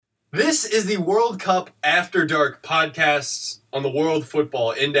This is the World Cup After Dark podcast on the World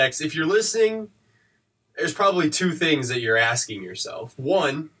Football Index. If you're listening, there's probably two things that you're asking yourself.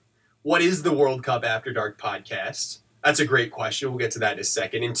 One, what is the World Cup After Dark podcast? That's a great question. We'll get to that in a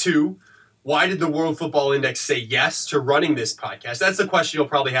second. And two, why did the World Football Index say yes to running this podcast? That's the question you'll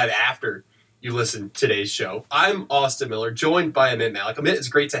probably have after you listen to today's show. I'm Austin Miller, joined by Amit Malik. Amit, it's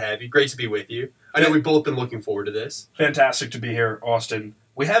great to have you. Great to be with you. I know we've both been looking forward to this. Fantastic to be here, Austin.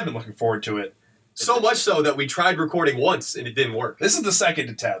 We have been looking forward to it. So much so that we tried recording once and it didn't work. This is the second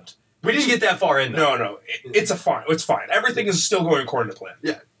attempt. We didn't get that far in, though. No. It's fine. Everything is still going according to plan.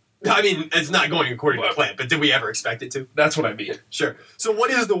 Yeah. I mean, it's not going according to plan, but did we ever expect it to? That's what I mean. Sure. So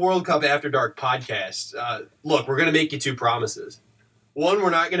what is the World Cup After Dark podcast? Look, we're going to make you two promises. One,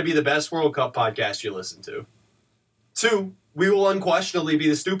 we're not going to be the best World Cup podcast you listen to. Two, we will unquestionably be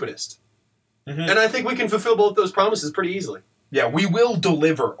the stupidest. Mm-hmm. And I think we can fulfill both those promises pretty easily. Yeah, we will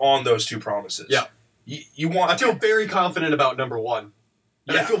deliver on those two promises. Yeah. I feel very confident about number one.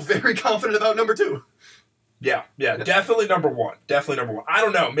 And I feel very confident about number two. Yeah, definitely number one. I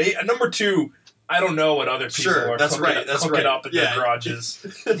don't know. Number two, I don't know what other people are cooking up in their garages.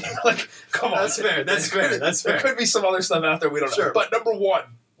 Like, come on. That's fair. There could be some other stuff out there we don't know. But number one,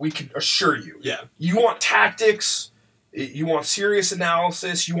 we can assure you. Yeah. You want tactics, you want serious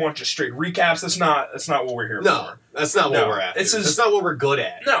analysis, you want just straight recaps. That's not what we're here for. No, that's not what we're after. That's not what we're good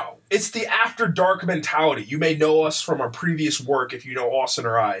at. No. It's the after dark mentality. You may know us from our previous work if you know Austin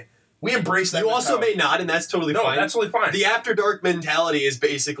or I. We embrace that. You also may not, and that's totally fine. No, that's totally fine. The after dark mentality is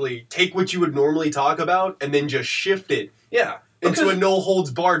basically take what you would normally talk about and then just shift it into a no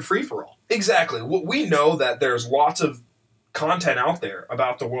holds barred free for all. Exactly. We know that there's lots of content out there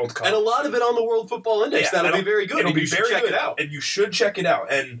about the World Cup. And a lot of it on the World Football Index. That'll be very good. It'll be very good. And you should check it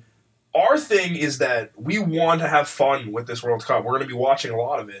out. And our thing is that we want to have fun with this World Cup. We're going to be watching a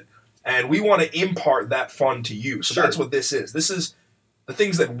lot of it. And we want to impart that fun to you. So that's what this is. This is the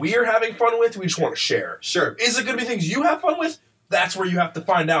things that we're having fun with, we just want to share. Sure. Is it going to be things you have fun with? That's where you have to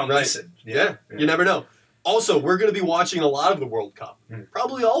find out and listen. Yeah, you never know. Also, we're going to be watching a lot of the World Cup.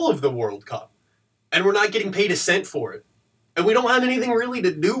 Probably all of the World Cup. And we're not getting paid a cent for it. And we don't have anything really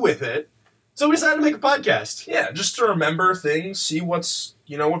to do with it. So we decided to make a podcast. Yeah, just to remember things, see what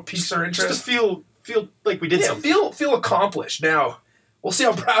piques our interest. Just to feel like we did something. Feel accomplished. Now, we'll see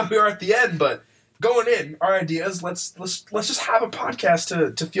how proud we are at the end, but going in, our ideas, let's just have a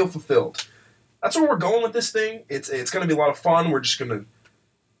podcast to feel fulfilled. That's where we're going with this thing. It's going to be a lot of fun. We're just going to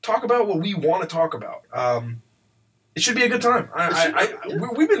talk about what we want to talk about. It should be a good time.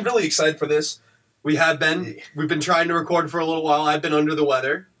 We've been really excited for this. We have been. We've been trying to record for a little while. I've been under the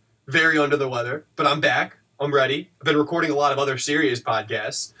weather, very under the weather, but I'm back. I'm ready. I've been recording a lot of other serious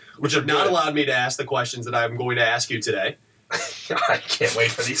podcasts, which have not allowed me to ask the questions that I'm going to ask you today. I can't wait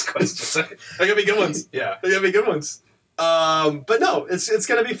for these questions. They're going to be good ones. Yeah. They're going to be good ones. But no, it's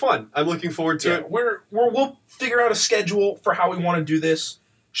going to be fun. I'm looking forward to it. We'll figure out a schedule for how we want to do this.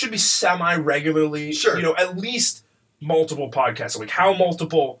 Should be semi-regularly. Sure. At least multiple podcasts. Like, how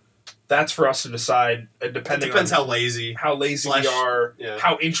multiple, that's for us to decide. Depends on how lazy we are,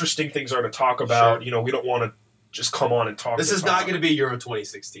 how interesting things are to talk about. Sure. We don't want to just come on and talk. This is not going to be Euro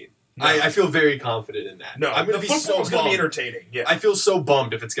 2016. No. I feel very confident in that. No, I'm going to be so going to be entertaining. Yeah. I feel so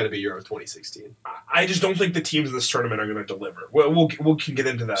bummed if it's going to be Euro 2016. I just don't think the teams in this tournament are going to deliver. We can get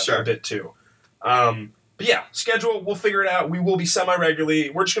into that a bit too. But yeah, schedule, we'll figure it out. We will be semi-regularly.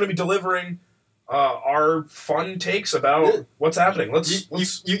 We're just going to be delivering our fun takes about what's happening.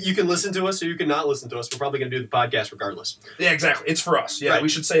 You can listen to us or you can not listen to us. We're probably going to do the podcast regardless. Yeah, exactly. It's for us. Yeah, we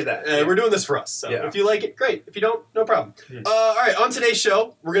should say that. We're doing this for us. So if you like it, great. If you don't, no problem. All right, on today's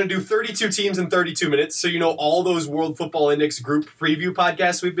show, we're going to do 32 teams in 32 minutes. So all those World Football Index group preview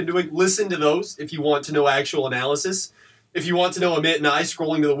podcasts we've been doing. Listen to those if you want to know actual analysis. If you want to know Amit and I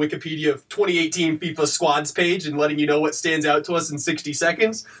scrolling to the Wikipedia of 2018 FIFA squads page and letting you know what stands out to us in 60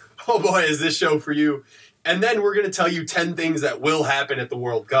 seconds, oh boy, is this show for you. And then we're going to tell you 10 things that will happen at the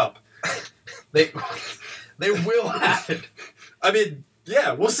World Cup. They will happen. I mean,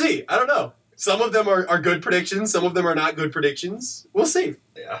 yeah, we'll see. I don't know. Some of them are good predictions. Some of them are not good predictions. We'll see.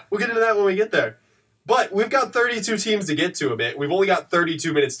 Yeah. We'll get into that when we get there. But we've got 32 teams to get to, Amit. We've only got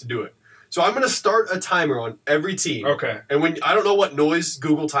 32 minutes to do it. So I'm going to start a timer on every team. Okay. And I don't know what noise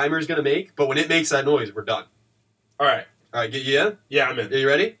Google Timer is going to make, but when it makes that noise, we're done. All right. Get you in? Yeah, I'm in. Are you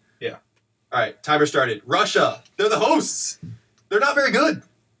ready? Yeah. All right, timer started. Russia. They're the hosts. They're not very good.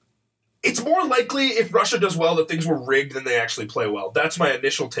 It's more likely if Russia does well that things were rigged than they actually play well. That's my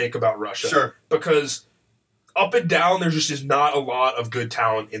initial take about Russia. Sure. Because up and down, there just is not a lot of good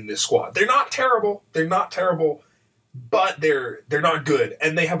talent in this squad. They're not terrible. but they're not good,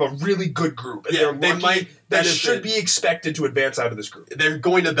 and they have a really good group, and they're they lucky might that benefit. should be expected to advance out of this group. They're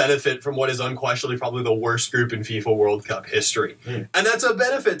going to benefit from what is unquestionably probably the worst group in FIFA World Cup history. And that's a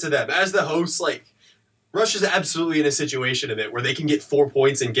benefit to them. As the hosts, Russia's absolutely in a situation of it where they can get 4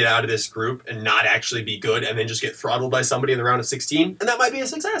 points and get out of this group and not actually be good and then just get throttled by somebody in the round of 16, and that might be a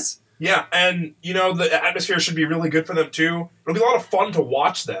success. Yeah, and, the atmosphere should be really good for them, too. It'll be a lot of fun to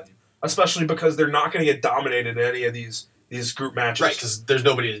watch them, especially because they're not going to get dominated in any of these group matches. Right, because there's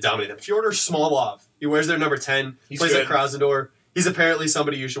nobody to dominate them. Fyodor Smolov, he wears their number 10, plays good. at Krasnodar. He's apparently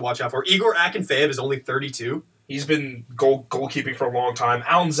somebody you should watch out for. Igor Akinfeev is only 32. He's been goalkeeping for a long time.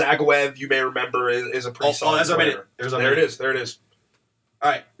 Alan Zagoev, you may remember, is a pretty solid player. There it is.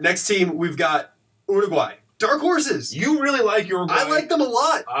 All right, next team, we've got Uruguay. Dark horses. You really like Uruguay. I like them a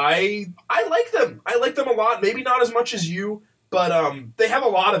lot. I like them. I like them a lot. Maybe not as much as you, but they have a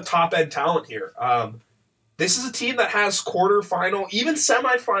lot of top-end talent here. This is a team that has quarterfinal, even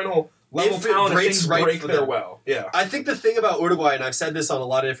semifinal level talent if things break their well. Yeah. I think the thing about Uruguay, and I've said this on a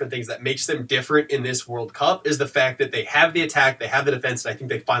lot of different things, that makes them different in this World Cup is the fact that they have the attack, they have the defense, and I think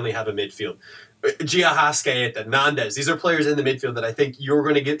they finally have a midfield. Gia Hascaeta, Nandez, these are players in the midfield that I think you're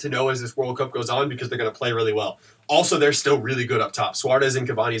going to get to know as this World Cup goes on because they're going to play really well. Also, they're still really good up top. Suarez and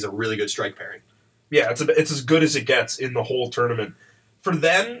Cavani is a really good strike pairing. Yeah, it's as good as it gets in the whole tournament. For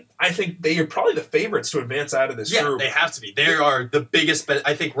them, I think they are probably the favorites to advance out of this group. Yeah, they have to be. They are the biggest.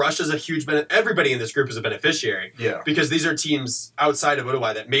 I think Russia's a huge benefit. Everybody in this group is a beneficiary. Yeah. Because these are teams outside of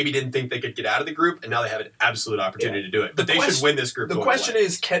Uruguay that maybe didn't think they could get out of the group, and now they have an absolute opportunity to do it. But they should win this group. The question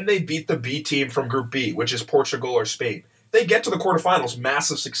is, can they beat the B team from Group B, which is Portugal or Spain? They get to the quarterfinals,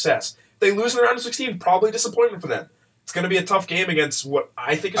 massive success. They lose in the round of 16, probably disappointment for them. It's going to be a tough game against what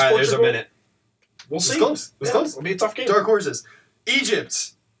I think is Portugal. There's a minute. We'll see. It's close. It'll be a tough game. Dark horses.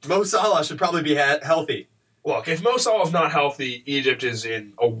 Egypt. Mo Salah should probably be healthy. Look, if Mo Salah's not healthy, Egypt is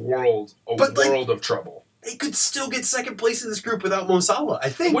in a world of trouble. They could still get second place in this group without Mo Salah, I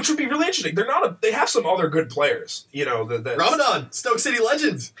think. Which would be really interesting. They have some other good players. Ramadan, Stoke City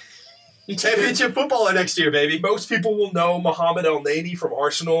legends. Championship footballer next year, baby. Most people will know Mohamed El Nady from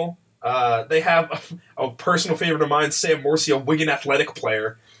Arsenal. They have a personal favorite of mine, Sam Morsi, a Wigan Athletic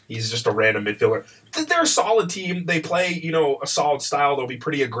player. He's just a random midfielder. They're a solid team. They play, a solid style. They'll be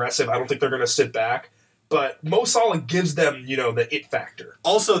pretty aggressive. I don't think they're going to sit back. But Mo Salah gives them, the it factor.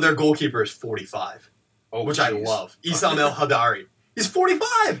 Also, their goalkeeper is 45, which I love. Issam El Hadari. He's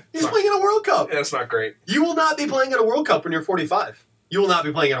 45. He's playing in a World Cup. Yeah, that's not great. You will not be playing in a World Cup when you're 45. You will not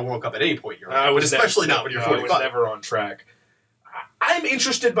be playing in a World Cup at any point in your life, especially not when you're 45. I was never on track. I'm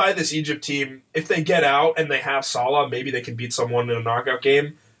interested by this Egypt team. If they get out and they have Salah, maybe they can beat someone in a knockout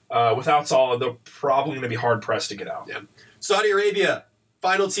game. Without Salah, they're probably going to be hard-pressed to get out. Yeah. Saudi Arabia,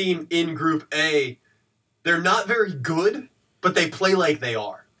 final team in Group A. They're not very good, but they play like they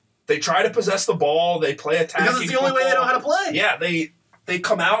are. They try to possess the ball. They play attacking because it's the only way they know how to play. Yeah, they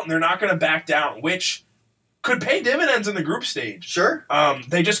come out and they're not going to back down, which could pay dividends in the group stage. Sure.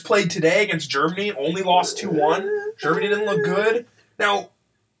 They just played today against Germany, only lost 2-1. Germany didn't look good. Now,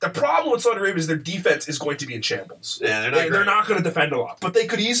 the problem with Saudi Arabia is their defense is going to be in shambles. Yeah, they're not going to defend a lot, but they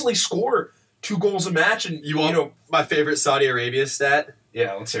could easily score 2 goals a match. And you want my favorite Saudi Arabia stat?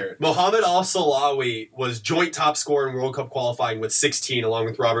 Yeah, let's hear it. Mohamed Al Salawi was joint top scorer in World Cup qualifying with 16, along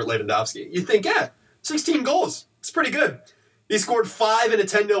with Robert Lewandowski. You think, 16 goals. It's pretty good. He scored 5 in a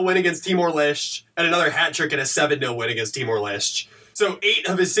 10-0 win against Timor-Leste and another hat trick in a 7-0 win against Timor-Leste. So 8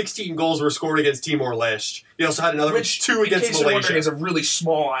 of his 16 goals were scored against Timor-Leste. He also had another 2 against Malaysia. Is a really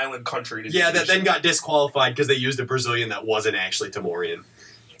small island country. That then got disqualified because they used a Brazilian that wasn't actually Timorian.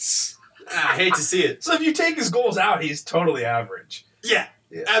 I hate to see it. So if you take his goals out, he's totally average. Yeah.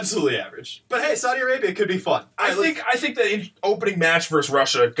 Absolutely average. But hey, Saudi Arabia could be fun. I think the opening match versus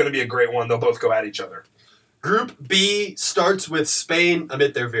Russia going to be a great one. They'll both go at each other. Group B starts with Spain.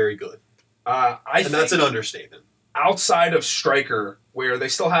 Admit they're very good. And that's an understatement. Outside of striker, where they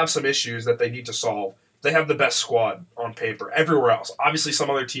still have some issues that they need to solve, they have the best squad on paper. Everywhere else, obviously some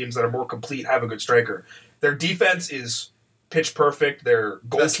other teams that are more complete have a good striker. Their defense is pitch perfect. Their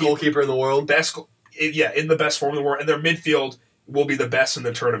best goalkeeper in the world. In the best form in the world. And their midfield will be the best in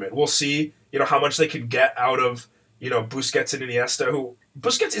the tournament. We'll see, how much they can get out of, Busquets and Iniesta, who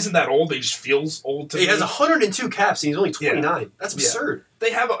Busquets isn't that old. He just feels old to me. He has 102 caps and he's only 29. Yeah. That's absurd. They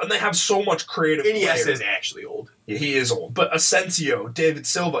have so much creative. Iniesta is actually old. Yeah, he is old. But Asensio, David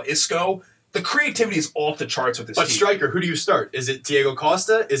Silva, Isco, the creativity is off the charts with this team. But striker, who do you start? Is it Diego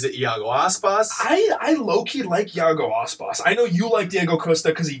Costa? Is it Iago Aspas? I low-key like Iago Aspas. I know you like Diego Costa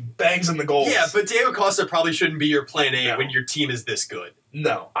because he bangs in the goals. Yeah, but Diego Costa probably shouldn't be your plan A when your team is this good.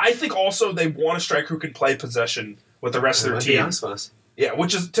 No. I think also they want a striker who can play possession with the rest of their Might be team. Aspas. Yeah,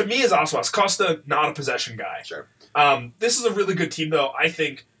 which is to me is Aspas. Costa, not a possession guy. Sure. This is a really good team, though. I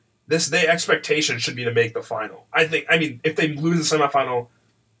think the expectation should be to make the final. I mean, if they lose the semifinal,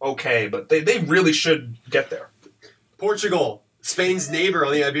 okay, but they really should get there. Portugal, Spain's neighbor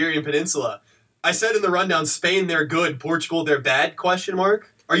on the Iberian Peninsula. I said in the rundown, Spain, they're good. Portugal, they're bad? Question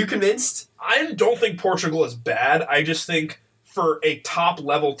mark. Are you convinced? I don't think Portugal is bad. I just think for a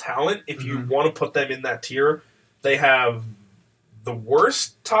top-level talent, if you want to put them in that tier, they have the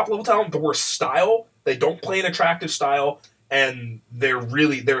worst top-level talent, the worst style. They don't play an attractive style, and they're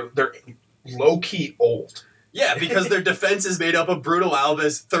low-key old. Yeah, because their defense is made up of Bruno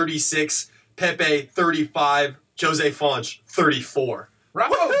Alves, 36, Pepe, 35, Jose Fonch, 34.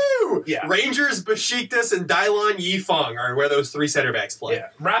 Woohoo! Yeah. Rangers, Besiktas, and Dylan Yifang are where those three center backs play. Yeah.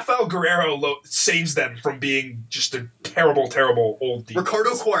 Rafael Guerrero saves them from being just a terrible, terrible old defense.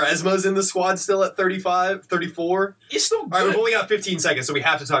 Ricardo Quaresma's in the squad still at 35, 34. He's still good. All right, we've only got 15 seconds, so we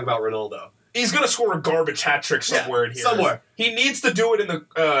have to talk about Ronaldo. He's going to score a garbage hat trick somewhere in here. Somewhere. He needs to do it in the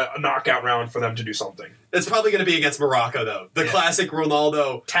knockout round for them to do something. It's probably going to be against Morocco, though. The classic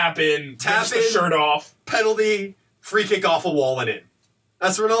Ronaldo Tap in, Tap rips the in. shirt off. penalty, free kick off a wall and in.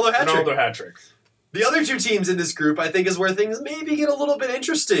 That's Ronaldo hat trick. Ronaldo hat trick. The other two teams in this group, I think, is where things maybe get a little bit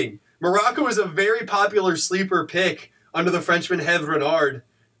interesting. Morocco is a very popular sleeper pick under the Frenchman Hervé Renard.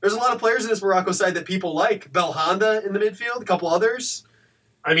 There's a lot of players in this Morocco side that people like. Belhanda in the midfield, a couple others.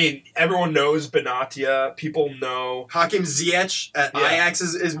 I mean, everyone knows Benatia. People know Hakim Ziyech at Ajax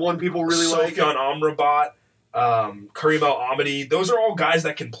is one people really like. Sofyan Amrabat, Karim El Amadi. Those are all guys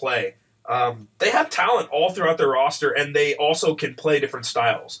that can play. They have talent all throughout their roster, and they also can play different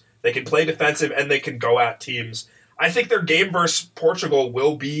styles. They can play defensive, and they can go at teams. I think their game versus Portugal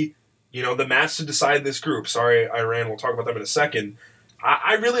will be, the match to decide this group. Sorry, Iran. We'll talk about them in a second.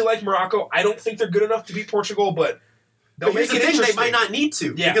 I really like Morocco. I don't think they're good enough to beat Portugal, but they'll make it interesting. They might not need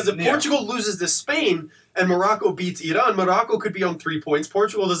to. Yeah, because if Portugal loses to Spain and Morocco beats Iran, Morocco could be on 3 points.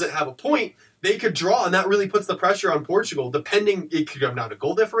 Portugal doesn't have a point. They could draw, and that really puts the pressure on Portugal. Depending, it could come down to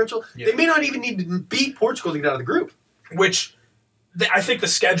goal differential. Yeah. They may not even need to beat Portugal to get out of the group. Which I think the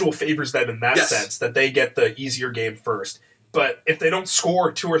schedule favors them in that sense, that they get the easier game first. But if they don't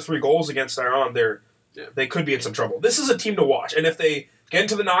score 2 or 3 goals against Iran, they could be in some trouble. This is a team to watch, and if they get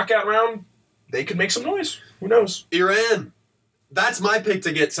into the knockout round, they could make some noise. Who knows? Iran. That's my pick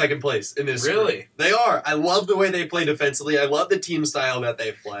to get second place in this Really? group. They are. I love the way they play defensively. I love the team style that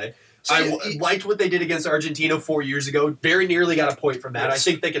they play. So I liked what they did against Argentina 4 years ago. Very nearly got a point from that. Yes.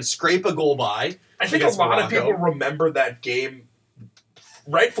 I think they can scrape a goal by. I think a lot of people remember that game,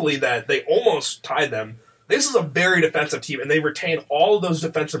 rightfully, that they almost tied them. This is a very defensive team, and they retain all of those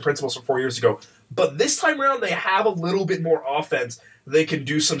defensive principles from 4 years ago. But this time around, they have a little bit more offense they can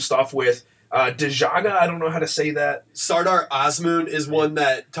do some stuff with. Dejaga, I don't know how to say that. Sardar Azmoun is one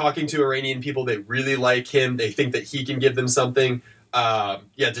that, talking to Iranian people, they really like him. They think that he can give them something.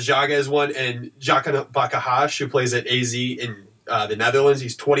 Dejaga is one, and Jakan Bakahash, who plays at AZ in the Netherlands.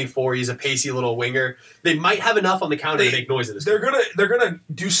 He's 24. He's a pacey little winger. They might have enough on the counter to make noise in this. They're gonna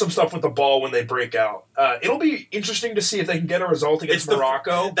do some stuff with the ball when they break out. It'll be interesting to see if they can get a result against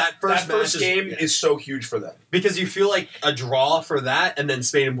Morocco. That first game is so huge for them because you feel like a draw for that, and then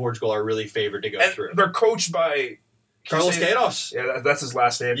Spain and Portugal are really favored to go through. They're coached by Carlos Queiroz. Yeah, that's his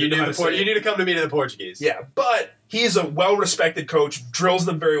last name. You need to come to me to the Portuguese. Yeah, but he's a well-respected coach, drills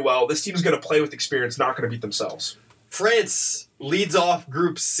them very well. This team's going to play with experience, not going to beat themselves. France leads off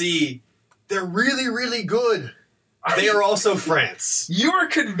Group C. They're really, really good. They are also France. You are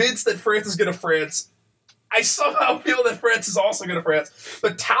convinced that France is going to France. I somehow feel that France is also going to France.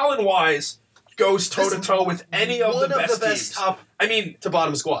 But talent-wise, goes toe-to-toe with any of the best teams. Top to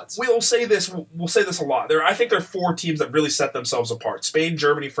bottom squads. We'll say this a lot. I think there are 4 teams that really set themselves apart. Spain,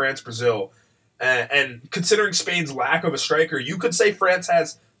 Germany, France, Brazil. And considering Spain's lack of a striker, you could say France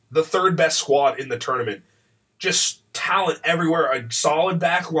has the 3rd best squad in the tournament. Just talent everywhere. A solid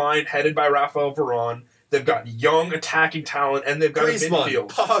back line headed by Raphael Varane. They've got young attacking talent, and they've got Griezmann, a midfield.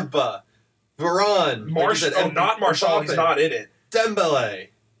 Pogba, Varane. Not Martial. He's not in it. Dembele.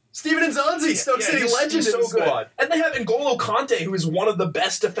 Steven Nzonzi, Stoke City legend in the squad. And they have N'Golo Kante, who is one of the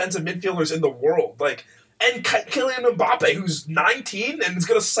best defensive midfielders in the world. And Kylian Mbappe, who's 19 and is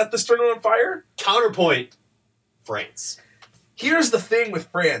going to set this tournament on fire. Counterpoint, France. Here's the thing with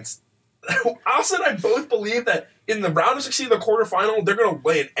France. Asa and I both believe that in the round of 16 of the quarterfinal, they're going to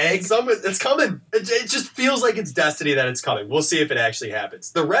lay an egg. It's coming. It just feels like it's destiny that it's coming. We'll see if it actually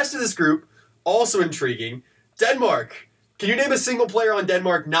happens. The rest of this group, also intriguing. Denmark. Can you name a single player on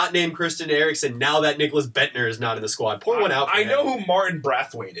Denmark not named Christian Eriksen now that Nicholas Bentner is not in the squad? Pour one out for I him. know who Martin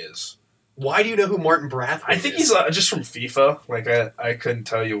Brathwaite is. Why do you know who Martin Brathwaite I think is? he's just from FIFA. Like, I couldn't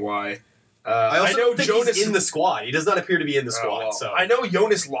tell you why. I also know don't think Jonas he's in the squad. He does not appear to be in the squad. well, So I know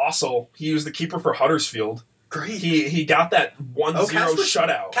Jonas Lossel. He was the keeper for Huddersfield. great. He got that 1-0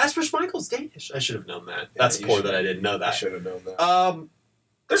 shutout. Kasper Schmeichel's Danish. I should have known that. That's poor that I didn't know I that. should have known that. Do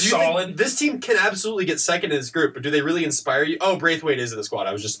They're you think solid. this team can absolutely get second in this group, but do they really inspire you? Oh, Braithwaite is in the squad.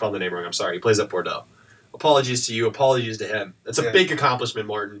 I was just spelling the name wrong. I'm sorry. He plays at Bordeaux. Apologies to you. Apologies to him. That's a big accomplishment,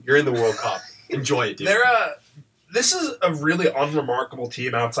 Martin. You're in the World Cup. Enjoy it, dude. This is a really unremarkable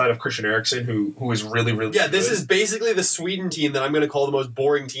team outside of Christian Eriksen, who is really, really Yeah, good. this is basically the Sweden team that I'm going to call the most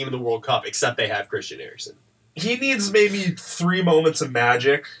boring team in the World Cup, except they have Christian Eriksen. He needs maybe 3 moments of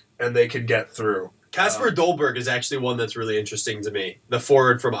magic, and they can get through. Kasper Dolberg is actually one that's really interesting to me. The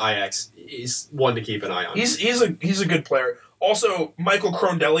forward from Ajax. He's one to keep an eye on. He's a good player. Also, Michael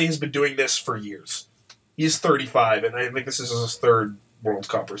Crondelli has been doing this for years. He's 35, and I think this is his 3rd World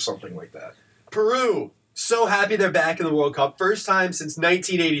Cup or something like that. Peru. So happy they're back in the World Cup. First time since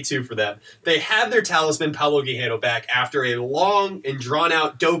 1982 for them. They have their talisman, Pablo Guerrero, back after a long and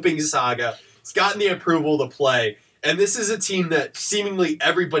drawn-out doping saga. He's gotten the approval to play. And this is a team that seemingly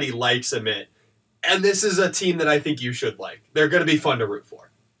everybody likes, Amit. And this is a team that I think you should like. They're going to be fun to root for.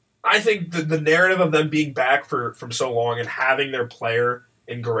 I think the narrative of them being back from so long and having their player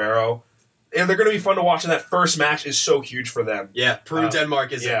in Guerrero, and they're going to be fun to watch, and that first match is so huge for them. Yeah,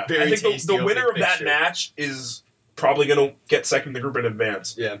 Peru-Denmark is a very I think tasty the winner of opening that fixture. match is probably going to get second in the group in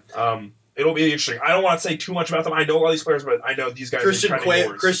advance. Yeah. It'll be interesting. I don't want to say too much about them. I know a lot of these players, but I know these guys Christian are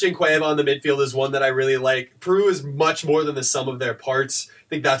kind of Cueva on the midfield is one that I really like. Peru is much more than the sum of their parts. I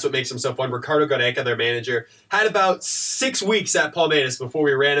think that's what makes them so fun. Ricardo Gareca, their manager, had about 6 weeks at Palmeiras before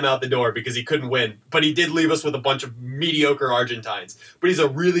we ran him out the door because he couldn't win. But he did leave us with a bunch of mediocre Argentines. But he's a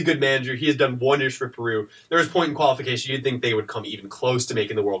really good manager. He has done wonders for Peru. There was a point in qualification you'd think they would come even close to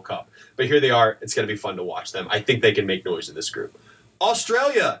making the World Cup. But here they are. It's going to be fun to watch them. I think they can make noise in this group.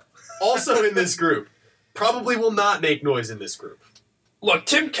 Australia, also in this group, probably will not make noise in this group. Look,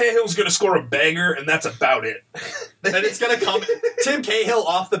 Tim Cahill's going to score a banger, and that's about it. And it's going to come Tim Cahill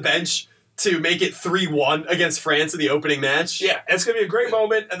off the bench to make it 3-1 against France in the opening match. Yeah, it's going to be a great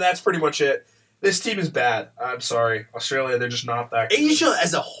moment, and that's pretty much it. This team is bad. I'm sorry. Australia, they're just not that good. Asia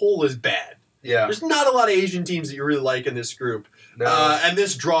as a whole is bad. Yeah. There's not a lot of Asian teams that you really like in this group. No. And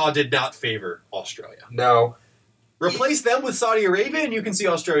this draw did not favor Australia. No. Replace them with Saudi Arabia, and you can see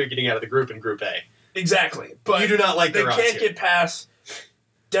Australia getting out of the group in Group A. Exactly. But You do not like they their odds can't here. get past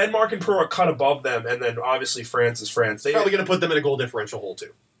Denmark and Peru are cut above them, and then obviously France is France. They Probably going to put them in a goal differential hole,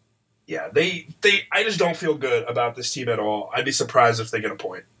 too. Yeah, they I just don't feel good about this team at all. I'd be surprised if they get a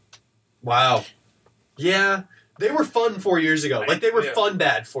point. Wow. Yeah. They were fun 4 years ago. Like, they were Yeah. fun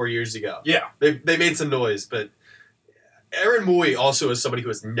bad 4 years ago. Yeah. They made some noise, but Aaron Mui also is somebody who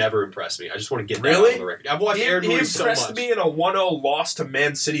has never impressed me. I just want to get that Really? on the record. I've watched He Aaron Mui so impressed much. me in a 1-0 loss to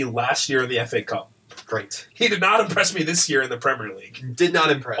Man City last year in the FA Cup. Great. He did not impress me this year in the Premier League. Did not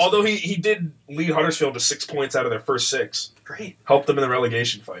impress Although me. he did lead Huddersfield to 6 points out of their first 6. Great. Helped them in the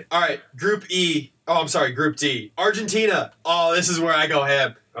relegation fight. All right, Group E. Oh, I'm sorry, Group D. Argentina. Oh, this is where I go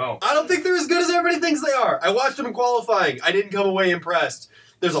ham. Oh. I don't think they're as good as everybody thinks they are. I watched them in qualifying. I didn't come away impressed.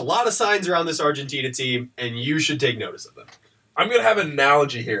 There's a lot of signs around this Argentina team, and you should take notice of them. I'm going to have an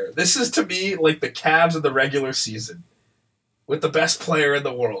analogy here. This is to me like the Cavs of the regular season with the best player in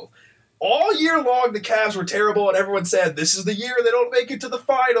the world. All year long, the Cavs were terrible, and everyone said, this is the year they don't make it to the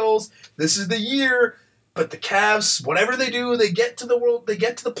finals. This is the year. But the Cavs, whatever they do, they get to the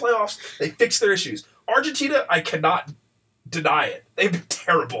playoffs, they fix their issues. Argentina, I cannot deny it. They've been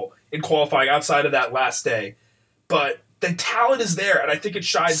terrible in qualifying outside of that last day. But the talent is there, and I think it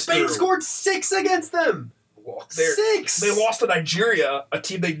shines Spain through. scored 6 against them. Well, 6. They lost to Nigeria, a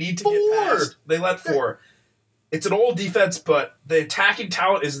team they need to 4. get past. They let 4. It's an old defense, but the attacking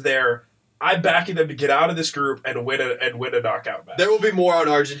talent is there. I'm backing them to get out of this group and win a knockout match. There will be more on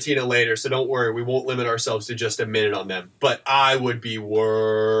Argentina later, so don't worry. We won't limit ourselves to just a minute on them. But I would be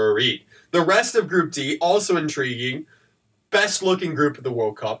worried. The rest of Group D, also intriguing. Best looking group at the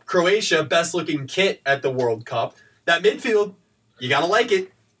World Cup. Croatia, best looking kit at the World Cup. That midfield, you gotta like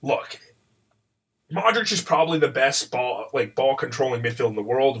it. Look, Modric is probably the best ball controlling midfield in the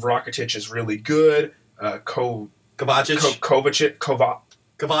world. Rakitic is really good. Kovacic,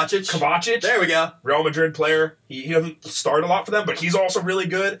 There we go. Real Madrid player. He doesn't start a lot for them, but he's also really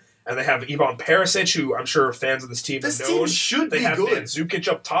good. And they have Ivan Perisic, who I'm sure fans of this team This have team known. should They be have good. Mandzukic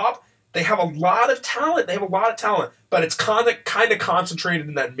up top. They have a lot of talent. But it's kind of concentrated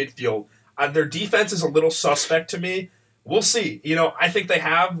in that midfield. Their defense is a little suspect to me. We'll see. I think they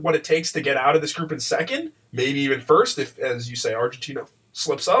have what it takes to get out of this group in second, maybe even first, if, as you say, Argentina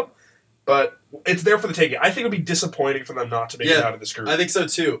slips up. But it's there for the taking. I think it would be disappointing for them not to make it out of this group. I think so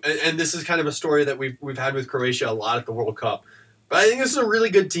too. And this is kind of a story that we've had with Croatia a lot at the World Cup. But I think this is a really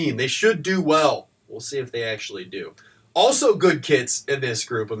good team. They should do well. We'll see if they actually do. Also good kits in this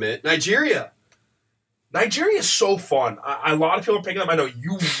group, Amit. Nigeria. Nigeria is so fun. A lot of people are picking them. I know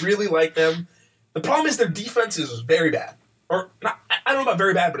you really like them. The problem is their defense is very bad. Or, not, I don't know about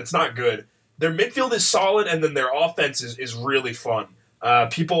very bad, but it's not good. Their midfield is solid, and then their offense is really fun.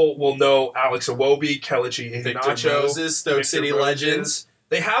 People will know Alex Iwobi, Kelechi Iheanacho, Victor Moses, Stoke City Legends.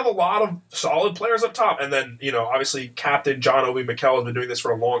 They have a lot of solid players up top. And then, obviously, Captain John Obi Mikel has been doing this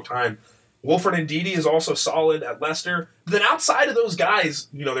for a long time. Wilfred Ndidi is also solid at Leicester. But then outside of those guys,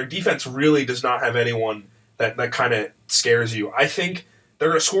 their defense really does not have anyone that kind of scares you. I think they're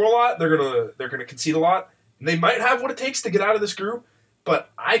going to score a lot. They're going to concede a lot. They might have what it takes to get out of this group.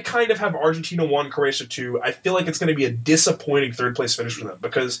 But I kind of have Argentina 1, Croatia 2. I feel like it's going to be a disappointing third-place finish for them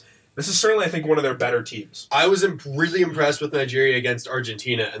because this is certainly, I think, one of their better teams. I was really impressed with Nigeria against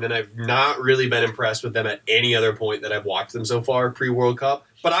Argentina, and then I've not really been impressed with them at any other point that I've watched them so far pre-World Cup.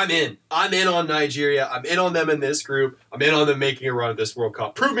 But I'm in. I'm in on Nigeria. I'm in on them in this group. I'm in on them making a run at this World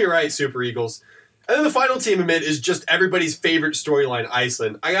Cup. Prove me right, Super Eagles. And then the final team, Amit, is just everybody's favorite storyline,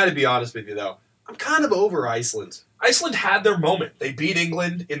 Iceland. I got to be honest with you, though. I'm kind of over Iceland. Iceland had their moment. They beat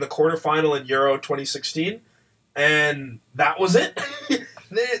England in the quarterfinal in Euro 2016, and that was it. They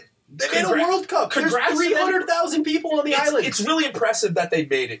made a World Cup. There's 300,000 people on the island. It's really impressive that they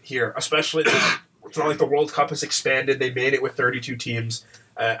made it here, especially it's not like the World Cup has expanded. They made it with 32 teams,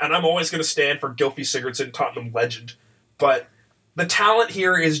 and I'm always going to stand for Gylfi Sigurdsson, Tottenham legend. But the talent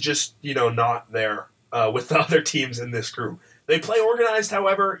here is just not there with the other teams in this group. They play organized,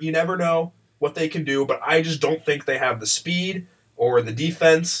 however. You never know what they can do, but I just don't think they have the speed or the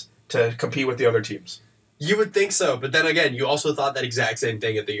defense to compete with the other teams. You would think so, but then again, you also thought that exact same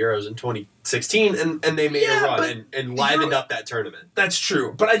thing at the Euros in 2016, and they made a run and livened up that tournament. That's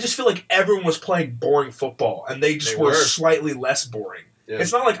true, but I just feel like everyone was playing boring football, and they were slightly less boring. Yeah.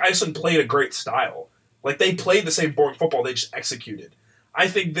 It's not like Iceland played a great style. Like, they played the same boring football, they just executed. I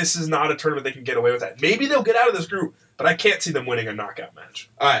think this is not a tournament they can get away with that. Maybe they'll get out of this group, but I can't see them winning a knockout match.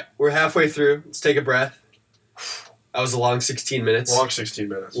 All right, we're halfway through. Let's take a breath. That was a long 16 minutes. Long 16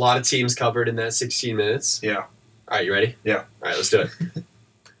 minutes. A lot of teams covered in that 16 minutes. Yeah. All right, you ready? Yeah. All right, let's do it.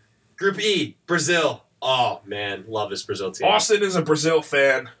 Group E, Brazil. Oh, man, love this Brazil team. Austin is a Brazil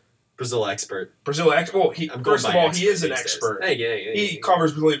fan. Brazil expert. Well, first of all, he is an expert. He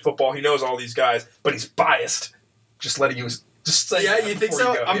covers Brazilian football. He knows all these guys, but he's biased. Just letting you... Just say you think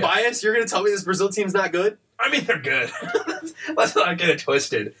so? I'm biased? You're going to tell me this Brazil team's not good? I mean, they're good. Let's not get it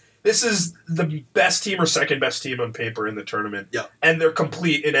twisted. This is the best team or second best team on paper in the tournament. Yeah. And they're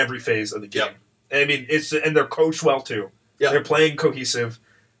complete in every phase of the game. Yep. I mean, and they're coached well, too. Yeah. They're playing cohesive.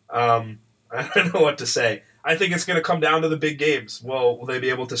 I don't know what to say. I think it's going to come down to the big games. Will they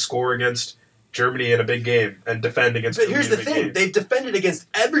be able to score against Germany in a big game and defend against Germany? But here's the thing. They've defended against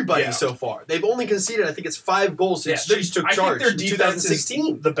everybody so far. They've only conceded, I think it's 5 goals since Cheech took charge in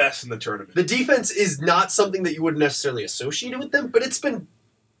 2016. Is the best in the tournament. The defense is not something that you would necessarily associate with them, but it's been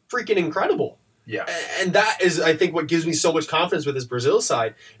freaking incredible. Yeah. And that is, I think, what gives me so much confidence with this Brazil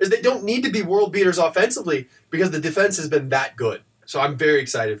side, is they don't need to be world beaters offensively because the defense has been that good. So I'm very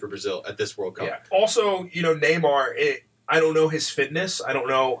excited for Brazil at this World Cup. Yeah. Also, Neymar, I don't know his fitness. I don't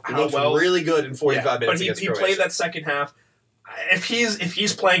know how well. Really good in 45 minutes. But he played that second half. If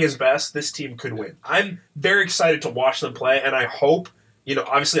he's playing his best, this team could win. I'm very excited to watch them play, and I hope,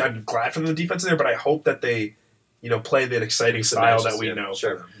 obviously I'm glad for the defense there, but I hope that they, play that exciting style that we know.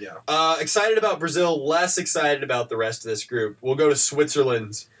 Sure. For them. Yeah. Excited about Brazil, less excited about the rest of this group. We'll go to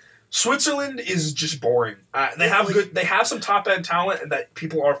Switzerland. Switzerland is just boring. They have some top end talent that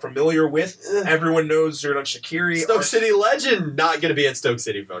people are familiar with. Everyone knows Xherdan Shaqiri. Stoke City legend, not going to be at Stoke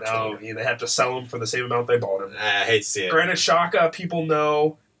City, folks. No, they have to sell him for the same amount they bought him. I hate to see it. Granit Xhaka, people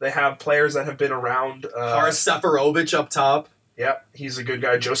know. They have players that have been around. Haris Seferovic up top. Yep, he's a good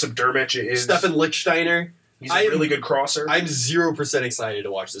guy. Joseph Dermich is. Stefan Lichtsteiner. He's a really good crosser. I'm 0% excited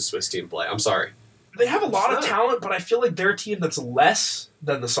to watch this Swiss team play. I'm sorry. They have a lot of talent, but I feel like they're a team that's less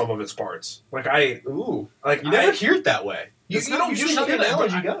than the sum of its parts. You never hear it that way. You don't usually hear that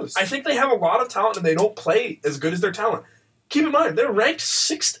analogy goes. I think they have a lot of talent, and they don't play as good as their talent. Keep in mind, they're ranked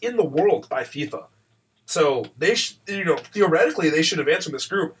 6th in the world by FIFA. So they, theoretically, they should advance from this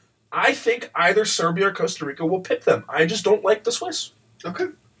group. I think either Serbia or Costa Rica will pick them. I just don't like the Swiss. Okay.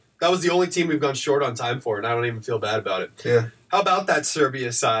 That was the only team we've gone short on time for, and I don't even feel bad about it. Yeah. How about that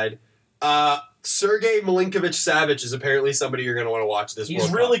Serbia side? Sergei Milinkovic-Savic is apparently somebody you're going to want to watch this World Cup.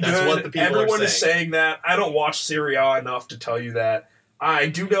 He's really good. That's what the people Everyone are is saying that. I don't watch Serie A enough to tell you that. I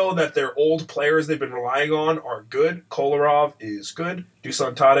do know that their old players they've been relying on are good. Kolarov is good.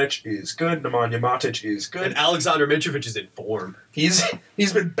 Dusan Tadic is good. Nemanja Matic is good. And Alexander Mitrovic is in form. He's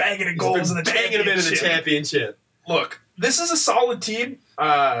been banging in goals in the championship. Look, this is a solid team.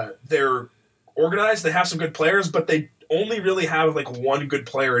 They're organized. They have some good players, but they only really have like one good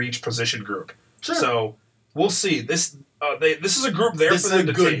player in each position group. Sure. So we'll see. This is a group there for them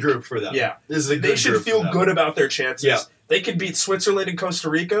to take. This is a good group for them. Yeah. This is a good They should group feel for them. good about their chances. Yeah. They can beat Switzerland and Costa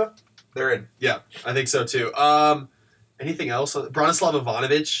Rica. They're in. Yeah, I think so too. Anything else? Branislav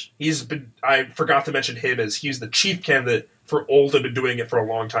Ivanovic. I forgot to mention him as he's the chief candidate for old and been doing it for a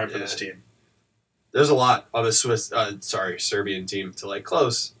long time for this team. There's a lot on the Serbian team to like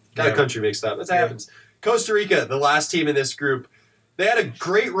close. Got a country mixed up. That happens. Costa Rica, the last team in this group. They had a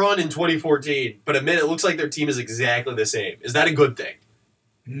great run in 2014, but it looks like their team is exactly the same. Is that a good thing?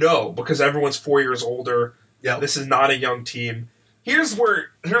 No, because everyone's 4 years older. Yeah. This is not a young team. Here's what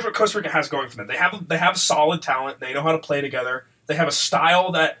Costa Rica has going for them. They have solid talent. They know how to play together. They have a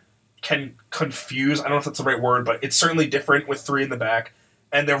style that can confuse. I don't know if that's the right word, but it's certainly different with three in the back.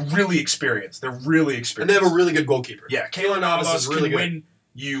 And they're really experienced. And they have a really good goalkeeper. Yeah, Keylor Navas can win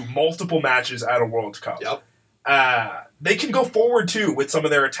you multiple matches at a World Cup. Yep. They can go forward, too, with some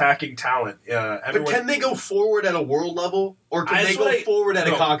of their attacking talent. But can they go forward at a world level? Or can they go forward at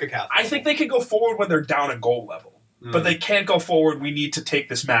a CONCACAF level? I think they can go forward when they're down at goal level. But they can't go forward. We need to take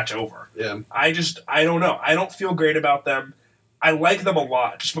this match over. Yeah. I don't know. I don't feel great about them. I like them a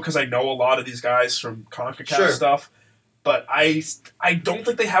lot just because I know a lot of these guys from CONCACAF stuff. But I don't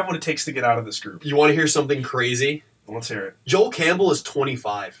think they have what it takes to get out of this group. You want to hear something crazy? Let's hear it. Joel Campbell is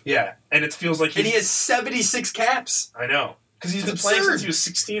 25. Yeah, and it feels like and he has 76 caps. I know. Because he's been playing since he was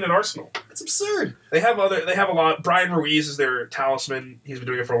 16 at Arsenal. That's absurd. They have a lot. Brian Ruiz is their talisman. He's been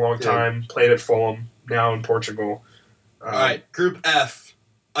doing it for a long time. Played at Fulham, now in Portugal. All right, Group F.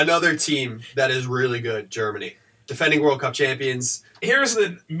 Another team that is really good, Germany. Defending World Cup champions. Here's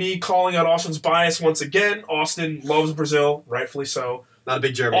me calling out Austin's bias once again. Austin loves Brazil, rightfully so. Not a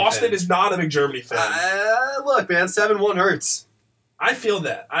big Germany fan. Austin is not a big Germany fan. Look, man, 7-1 hurts. I feel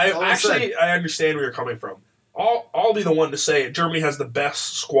that. I understand where you're coming from. I'll be the one to say it. Germany has the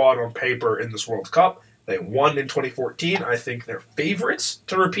best squad on paper in this World Cup. They won in 2014. I think they're favorites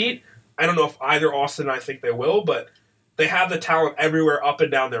to repeat. I don't know if either Austin and I think they will, but they have the talent everywhere up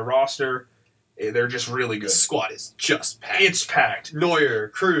and down their roster. They're just really good. The squad is just packed. It's packed. Neuer,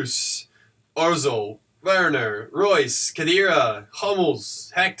 Kroos, Ozil, Werner, Royce, Khedira,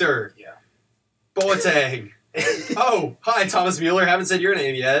 Hummels, Hector, Boateng. Oh, hi, Thomas Mueller. Haven't said your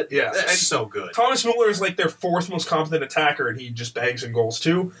name yet. Yeah. That's so good. Thomas Mueller is like their fourth most competent attacker, and he just bangs in goals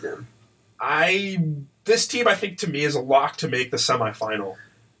too. Yeah. This team, I think, to me, is a lock to make the semifinal.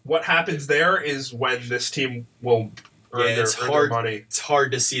 What happens there is when this team will earn their money. It's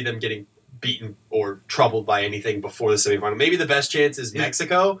hard to see them getting beaten or troubled by anything before the semifinal. Maybe the best chance is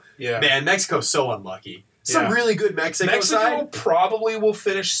Mexico. Yeah. Man, Mexico's so unlucky. Some really good Mexico side. Probably will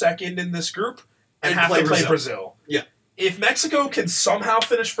finish second in this group and have to play Brazil. Yeah. If Mexico can somehow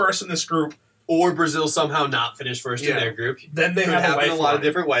finish first in this group, or Brazil somehow not finish first in their group, then they have a lot of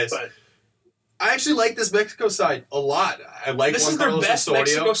different ways. But I actually like this Mexico side a lot. I like this Juan is their Carlos best Osorio.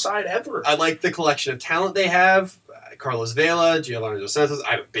 Mexico side ever. I like the collection of talent they have. Carlos Vela, Giovanni Dos Santos.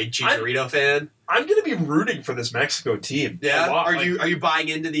 I'm a big Chicharito fan. I'm going to be rooting for this Mexico team. Yeah, are you buying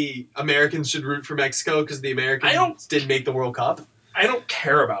into the Americans should root for Mexico because the Americans didn't make the World Cup? I don't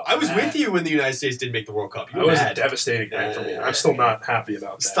care about that. I was with you when the United States didn't make the World Cup. It was a devastating night for me. I'm still not happy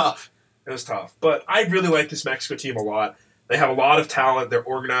about that. It's tough. It was tough. But I really like this Mexico team a lot. They have a lot of talent. They're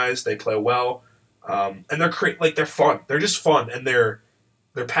organized. They play well. And they're they're fun. They're just fun. And their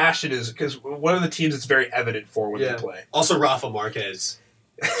passion is because one of the teams it's very evident for when they play. Also, Rafa Marquez.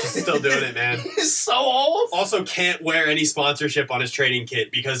 She's still doing it, man. He's so old. Also can't wear any sponsorship on his training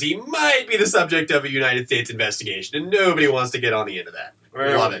kit because he might be the subject of a United States investigation, and nobody wants to get on the end of that.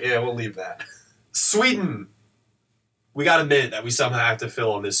 Love it. Yeah, we'll leave that. Sweden. We got a minute that we somehow have to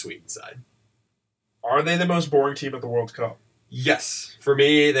fill on this Sweden side. Are they the most boring team at the World Cup? Yes. For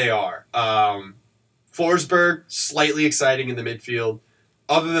me, they are. Forsberg, slightly exciting in the midfield.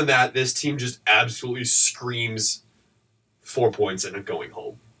 Other than that, this team just absolutely screams 4 points and going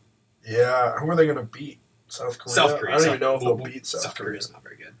home. Yeah, who are they going to beat? South Korea? South Korea. I don't even know if they'll beat South Korea. Korea's not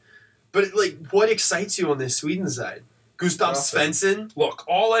very good. But, what excites you on this Sweden side? Gustav Svensson? Look,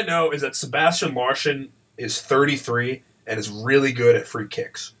 all I know is that Sebastian Larsson is 33 and is really good at free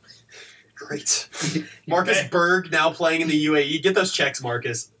kicks. Great. Marcus Berg now playing in the UAE. Get those checks,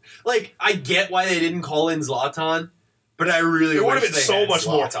 Marcus. I get why they didn't call in Zlatan, but I really wish they so much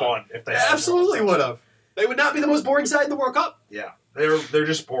Zlatan. more fun if they absolutely would have. They would not be the most boring side in the World Cup. Yeah. They're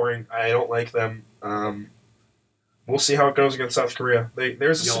just boring. I don't like them. We'll see how it goes against South Korea.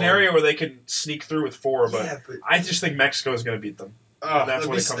 There's a scenario where they can sneak through with 4, but I just think Mexico is going to beat them. That's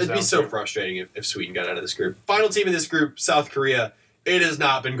what it comes down to. It'd be so frustrating if Sweden got out of this group. Final team in this group, South Korea. It has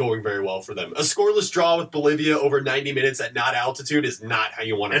not been going very well for them. A scoreless draw with Bolivia over 90 minutes at not altitude is not how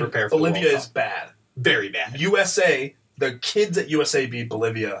you want to prepare for Bolivia the World Cup. is bad. Very bad. USA, the kids at USA beat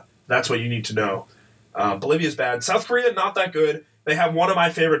Bolivia. That's what you need to know. Bolivia is bad. South Korea, not that good. They have one of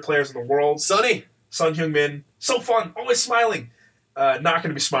my favorite players in the world. Sonny. Sun Heung-min. So fun. Always smiling. Not going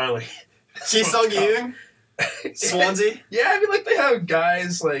to be smiling. Ki Sung-yoon. Swansea. Yeah, I mean, like, they have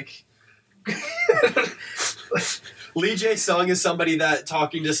guys like... Lee Jae-sung is somebody that,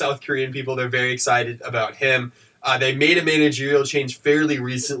 talking to South Korean people, they're very excited about him. They made a managerial change fairly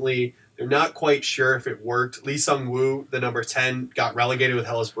recently. They're not quite sure if it worked. Lee Sung-woo, the number 10, got relegated with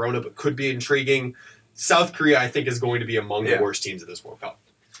Hellas Verona, but could be intriguing. South Korea, I think, is going to be among the worst teams of this World Cup.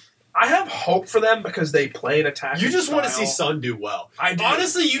 I have hope for them because they play an attacking You just style. want to see Sun do well. I do.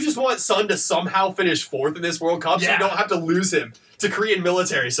 Honestly, you just want Sun to somehow finish 4th in this World Cup so you don't have to lose him to Korean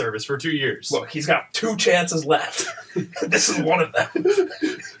military service for 2 years. Look, he's got 2 chances left. This is one of them.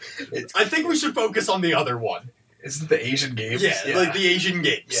 I think we should focus on the other one. Is it the Asian Games? Yeah, like the Asian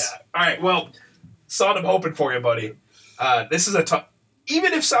Games. Yeah. All right, well, Son, I'm hoping for you, buddy. This is a tough...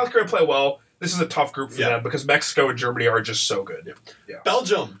 Even if South Korea play well, this is a tough group for them because Mexico and Germany are just so good. Yeah.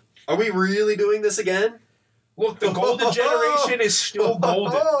 Belgium. Are we really doing this again? Look, the golden generation is still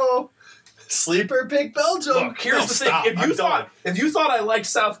golden. Sleeper pick Belgium. Look, here's the thing. If you thought I liked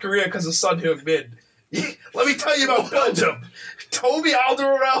South Korea because of Sun Heung-min, let me tell you about Belgium. Toby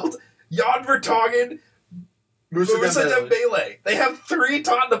Alderweireld, Jan Vertonghen, Moussa Dembele. They have 3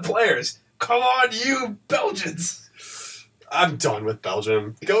 Tottenham players. Come on, you Belgians. I'm done with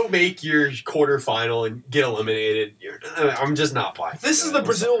Belgium. Go make your quarterfinal and get eliminated. I'm just not buying. This is the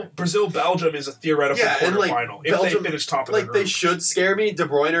Brazil-Belgium is a theoretical quarterfinal. If Belgium, they finish top of the group. They should scare me. De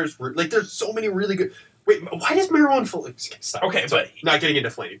Bruyne's... there's so many really good... Wait, why does Marouane... Okay, but... Not getting into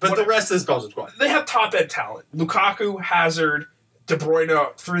flaming. But the rest of this Belgium squad. They have top-end talent. Lukaku, Hazard, De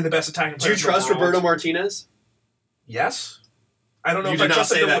Bruyne, 3 of the best attacking players. Do you trust Roberto Martinez? Yes. I don't know you if did I not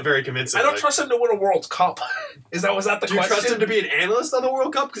say that very convincingly. I don't trust him to win a World Cup. Was that the question? Do you trust him to be an analyst on the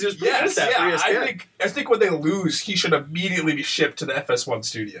World Cup? Because he was pretty good at that for ESPN. I think when they lose, he should immediately be shipped to the FS1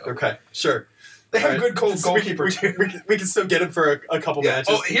 studio. Okay, sure. They have good goalkeepers. We can still get him for a couple matches.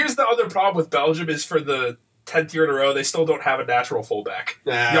 Oh, here's the other problem with Belgium is for the 10th year in a row, they still don't have a natural fullback.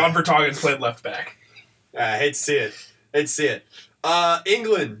 Jan Vertonghen's playing left back. I hate to see it.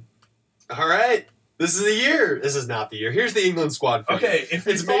 England. All right. This is the year. This is not the year. Here's the England squad. Okay, if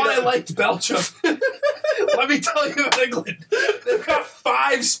you thought I liked Belgium, let me tell you about England. They've got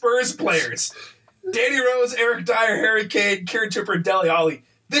 5 Spurs players. Danny Rose, Eric Dyer, Harry Kane, Kieran Trippier, and Dele Alli.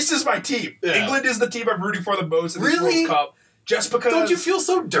 This is my team. Yeah. England is the team I'm rooting for the most in this World Cup. Just because... Don't you feel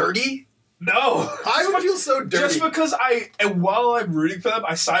so dirty? No. I would feel so dirty. Just because while I'm rooting for them,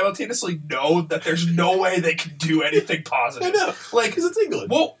 I simultaneously know that there's no way they can do anything positive. I know. Because it's England.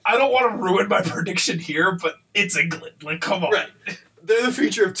 Well, I don't want to ruin my prediction here, but it's England. Come on. Right. They're the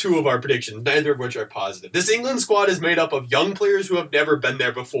feature of 2 of our predictions, neither of which are positive. This England squad is made up of young players who have never been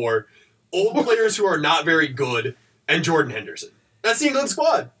there before, old players who are not very good, and Jordan Henderson. That's the England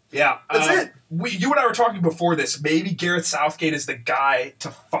squad. Yeah. That's it. You and I were talking before this. Maybe Gareth Southgate is the guy to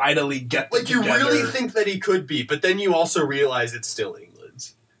finally get them together. You really think that he could be, but then you also realize it's still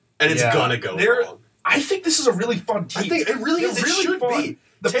England's. And it's gonna go wrong. I think this is a really fun team. I think it really is. It should be.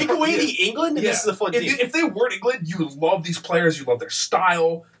 Take away the England, and this is a fun team. If they weren't England, you love these players, you love their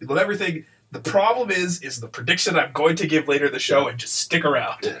style, you love everything. The problem is the prediction I'm going to give later in the show, and just stick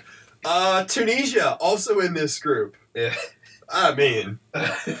around. Yeah. Tunisia, also in this group. Yeah. I mean,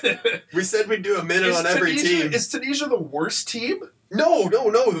 we said we'd do a minute on every team. Is Tunisia the worst team? No.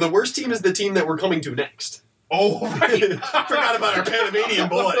 The worst team is the team that we're coming to next. Oh, right. Forgot about our Panamanian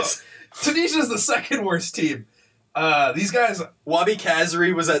boys. Tunisia is the second worst team. These guys... Wabi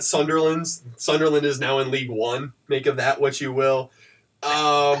Kazri was at Sunderland. Sunderland is now in League One. Make of that what you will.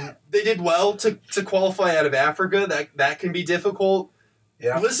 They did well to qualify out of Africa. That can be difficult.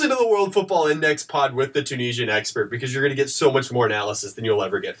 Yeah. Listen to the World Football Index pod with the Tunisian expert because you're going to get so much more analysis than you'll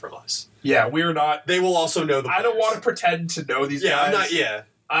ever get from us. Yeah, we're not... They will also know the players. I don't want to pretend to know these guys.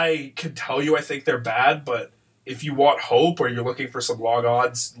 I can tell you I think they're bad, but if you want hope or you're looking for some long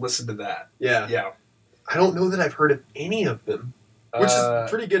odds, listen to that. Yeah. I don't know that I've heard of any of them, which is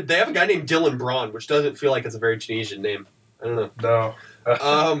pretty good. They have a guy named Dylan Braun, which doesn't feel like it's a very Tunisian name. I don't know. No.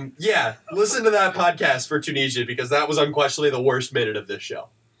 Listen to that podcast for Tunisia because that was unquestionably the worst minute of this show.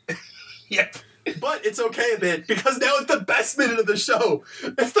 Yep. But it's okay, man, because now it's the best minute of the show.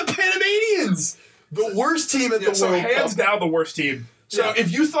 It's the Panamanians, the worst team at the So World hands Cup. down the worst team. So Yeah.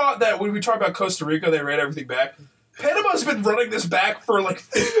 if you thought that when we talk about Costa Rica, they ran everything back, Panama's been running this back for like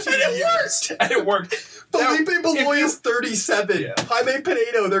 15 And it years. worked! And it worked. Felipe Now, if Beloy you- is 37. Yeah. Jaime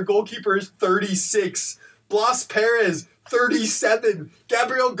Pinedo, their goalkeeper, is 36. Blas Perez, 37.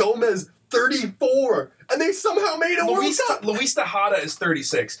 Gabriel Gomez, 34. And they somehow made a World Cup. Luis Tejada is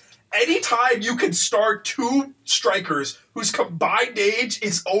 36. Anytime you can start two strikers whose combined age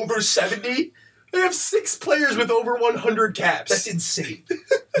is over 70, They have 6 players with over 100 caps. that's insane.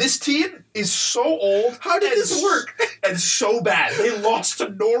 This team is so old. How did and this work? And so bad. They lost to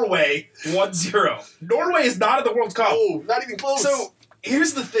Norway 1-0. Norway is not in the World Cup. Oh, not even close. So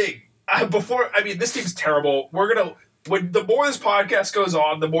here's the thing. This team's terrible. When the more this podcast goes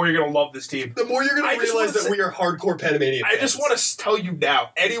on, the more you're gonna love this team. the more you're going I to just realize wanna that we are hardcore Panamanian I just want to tell you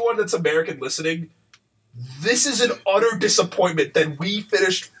now, anyone that's American listening, this is an utter disappointment that we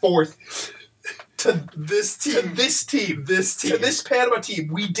finished 4th to this to team. this team. This team. To this Panama team.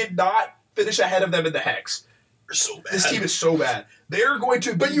 We did not finish ahead of them in the Hex. We're so bad. This team is so bad. They're going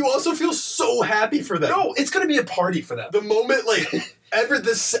to But you also feel so happy for them. No, it's going to be a party for them. The moment,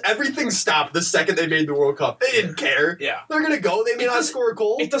 everything stopped the second they made the World Cup. They didn't care. Yeah. They're going to go. They may not doesn't- score a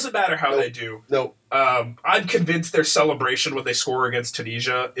goal. It doesn't matter how Nope. they do. No. I'm convinced their celebration when they score against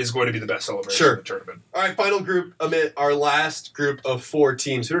Tunisia is going to be the best celebration Sure. of the tournament. All right, final group, Amit, our last group of 4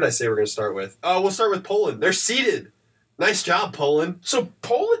 teams. Who did I say we're going to start with? We'll start with Poland. They're seeded. Nice job, Poland. So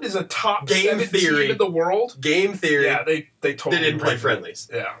Poland is a top Game 7 theory. team in the world. Game theory. Yeah, they They totally didn't play ruined it. friendlies.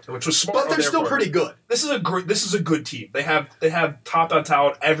 Yeah, which was smart. But on they're their still part. pretty good. This is a good team. They have top on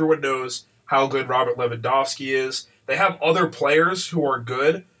talent. Everyone knows how good Robert Lewandowski is. They have other players who are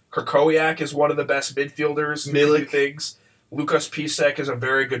good. Krakowiak is one of the best midfielders. who can do Milik. things. Lukas Pisek is a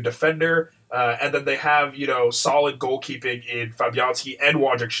very good defender. And then they have, solid goalkeeping in Fabianski and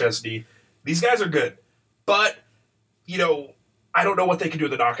Wojciech Szczesny. These guys are good. But, I don't know what they can do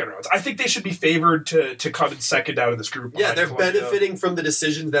in the knockout rounds. I think they should be favored to come in second out of this group. Yeah, behind they're Colombia. benefiting from the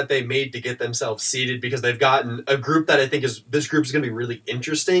decisions that they made to get themselves seeded because they've gotten a group that I think this group is going to be really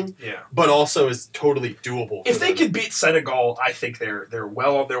interesting, Yeah. but also is totally doable. If for they them. can beat Senegal, I think they're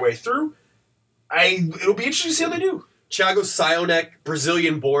well on their way through. It'll be interesting to see how they do. Thiago Sionek,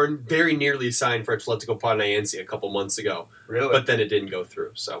 Brazilian-born, very nearly signed for Atletico Paranaense a couple months ago, Really, but then it didn't go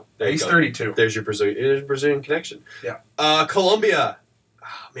through. So there you he's go. 32. There's your Brazilian connection. Yeah. Colombia. Oh,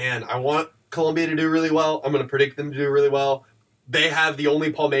 man, I want Colombia to do really well. I'm going to predict them to do really well. They have the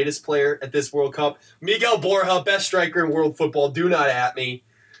only Palmeiras player at this World Cup. Miguel Borja, best striker in world football. Do not at me.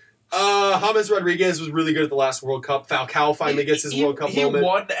 James Rodriguez was really good at the last World Cup. Falcao finally gets his World Cup he moment.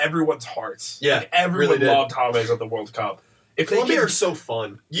 won everyone's hearts. Yeah, Like, everyone really did. loved James at the World Cup. If they Colombia can- are so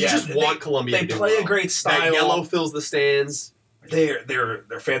fun. You Yeah, just they- want Colombia they to do play a well. great style. That yellow fills the stands. their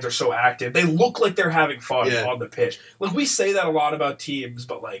fans are so active. They look like they're having fun Yeah. on the pitch. Like we say that a lot about teams,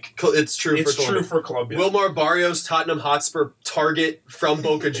 but like It's true it's for Colombia. true for Colombia. Wilmar Barrios, Tottenham Hotspur target from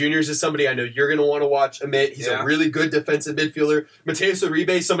Boca Juniors, is somebody I know you're going to want to watch. Amit, he's Yeah. a really good defensive midfielder. Mateus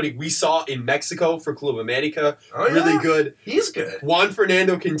Uribe, somebody we saw in Mexico for Club America, Oh, yeah? really good. He's good. Juan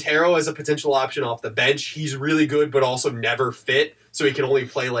Fernando Quintero as a potential option off the bench. He's really good, but also never fit, so he can only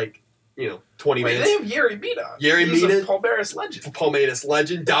play 20 Wait, minutes. they have Yerry Mina. Yerry He's Mina. a Palmeiras legend. Palmeiras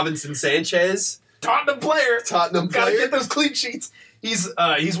legend, Davinson Sanchez, Tottenham player. Tottenham Gotta player. get those clean sheets. He's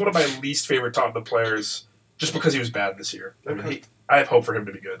one of my least favorite Tottenham players, just because he was bad this year. I mean, Okay. I have hope for him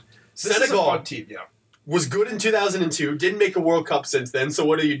to be good. This is a Senegal fun team, yeah. was good in 2002, didn't make a World Cup since then, so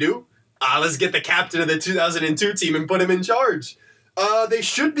what do? Let's get the captain of the 2002 team and put him in charge. They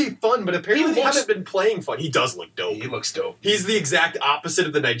should be fun, but apparently He they looks- haven't been playing fun. He does look dope. He looks dope. He's the exact opposite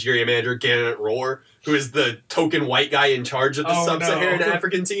of the Nigeria manager, Gannett Roar, who is the token white guy in charge of the Oh, sub-Saharan no.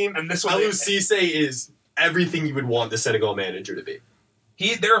 African team. And this one, Aliou Cisse is everything you would want the Senegal manager to be.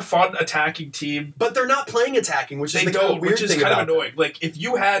 they're a fun attacking team. But they're not playing attacking, which is They the kind don't, of weird which is thing kind about of annoying. Like if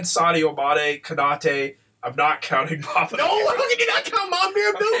you had Sadio Mane, Kanate, I'm not counting Papa. No, how can you not count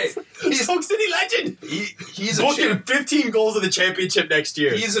Mamir Abdul? Okay. Stoke City legend. He's a Booking champ, 15 goals in the championship next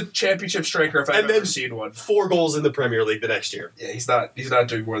year. he's a championship striker if I've And then- ever seen one. 4 goals in the Premier League the next year. Yeah, he's not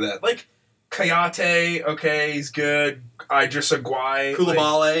doing more of that. Like Kayate, okay, he's good. Idris Aguay,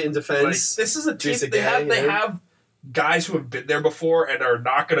 Koulibaly in like, defense. this is a team. Idrissa They Gueye, have guys who have been there before and are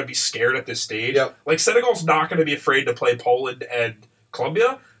not going to be scared at this stage. Yep. Like Senegal's not going to be afraid to play Poland and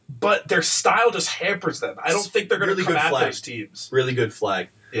Colombia, but their style just hampers them. I don't think they're going Really to come good at flag. those teams. Really good flag.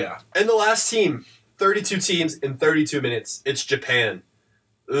 Yeah. And the last team, 32 teams in 32 minutes. It's Japan.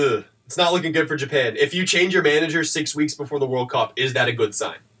 Ugh. It's not looking good for Japan. If you change your manager 6 weeks before the World Cup, is that a good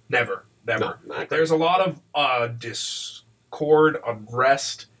sign? Never. Never. No, not There's a lot of discord,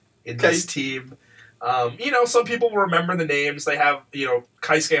 unrest in this team. Some people remember the names. They have,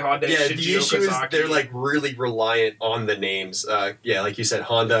 Keisuke Honda, Yeah, Shinji the issue Okazaki. is they're like really reliant on the names. Like you said,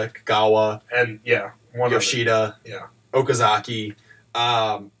 Honda, Kagawa, and Yoshida, Yeah. Okazaki.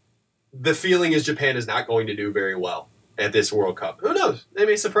 The feeling is Japan is not going to do very well at this World Cup. Who knows? They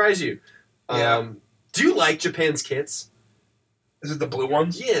may surprise you. Yeah. Do you like Japan's kits? Is it the blue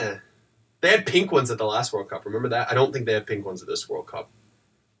ones? Yeah. They had pink ones at the last World Cup. Remember that? I don't think they have pink ones at this World Cup.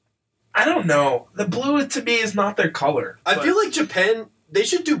 I don't know. The blue to me is not their color. I feel like Japan, they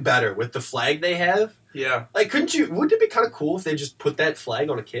should do better with the flag they have. Yeah. Like, wouldn't it be kind of cool if they just put that flag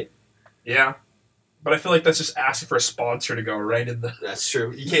on a kit? Yeah. But I feel like that's just asking for a sponsor to go right in the... That's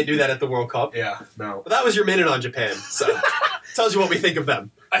true. You can't do that at the World Cup. Yeah, no. But that was your minute on Japan, so tells you what we think of them.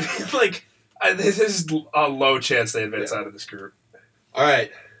 I feel like this is a low chance they advance out of this group. All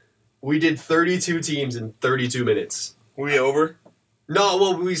right. We did 32 teams in 32 minutes. Were we over? No,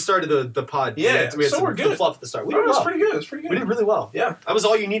 well, we started the pod. Yeah, we had so we're good. Fluff at the start. We It did was well. pretty good. It was pretty good. We did really well. Yeah. That was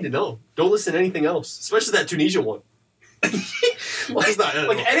all you need to know. Don't listen to anything else, especially that Tunisia one. Like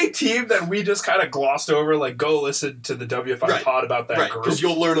any team that we just kind of glossed over, like go listen to the WFI pod about that group. Because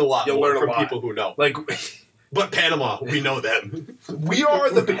you'll learn a lot from people who know. Like, but Panama, we know them. We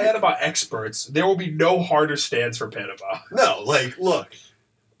are the Panama experts. There will be no harder stands for Panama. No, look,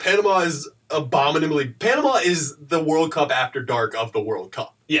 Panama is abominably. Panama is the World Cup after dark of the World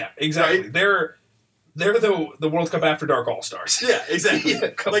Cup. Yeah, exactly. Right? They're the World Cup after dark All-Stars. Yeah, exactly.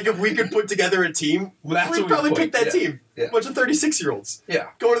 Like if we could put together a team, we'd probably pick that team. Yeah. A bunch of 36-year-olds. Yeah.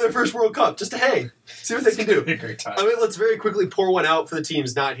 Going to their first World Cup just to hang. See what they can do. It'd be a great time. I mean, let's very quickly pour one out for the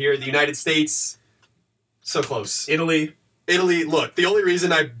teams not here. The United States, so close. Italy, look, the only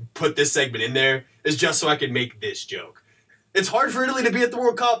reason I put this segment in there is just so I can make this joke. It's hard for Italy to be at the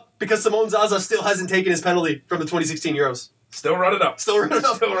World Cup because Simone Zaza still hasn't taken his penalty from the 2016 Euros. Still running up.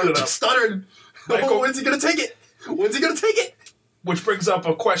 Just stuttering. When's he going to take it? Which brings up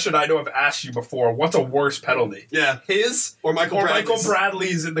a question I know I've asked you before. What's a worse penalty? Yeah. His or Michael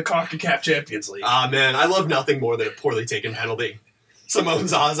Bradley's in the CONCACAF Champions League? Ah, man, I love nothing more than a poorly taken penalty. Simone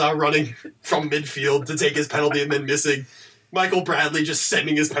Zaza running from midfield to take his penalty and then missing. Michael Bradley just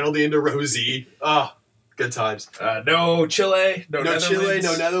sending his penalty into Rosie. Ah, good times. No Chile, no Netherlands. Chile,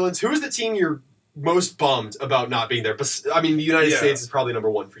 no Netherlands. Who is the team you're most bummed about not being there? I mean, the United States is probably number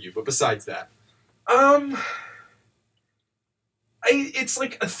one for you, but besides that. It's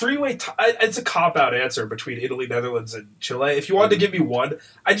like a three-way... it's a cop-out answer between Italy, Netherlands, and Chile. If you wanted to give me one,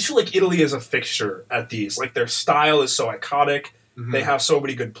 I just feel like Italy is a fixture at these. Like, their style is so iconic. Mm-hmm. They have so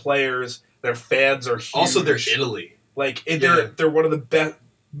many good players. Their fans are huge. Also, they're Italy. Like, they're one of the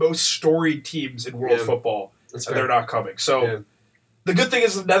most storied teams in world football, and they're not coming. So, the good thing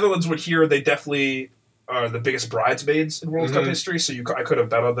is the Netherlands would hear they definitely are the biggest bridesmaids in World Cup history, so I could have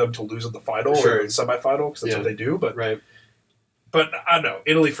bet on them to lose in the final or in semifinal, because that's what they do. But I don't know.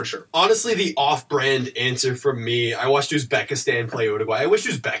 Italy for sure. Honestly, the off-brand answer from me, I watched Uzbekistan play Uruguay. I wish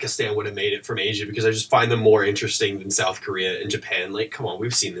Uzbekistan would have made it from Asia because I just find them more interesting than South Korea and Japan. Like, come on,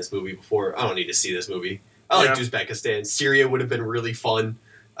 we've seen this movie before. I don't need to see this movie. I liked Uzbekistan. Syria would have been really fun.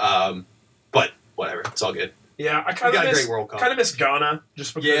 But whatever. It's all good. Yeah, I kind of miss Ghana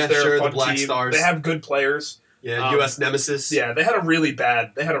just because they're a fun the Black team. Stars. They have good players. Yeah, U.S. Nemesis. Yeah, they had a really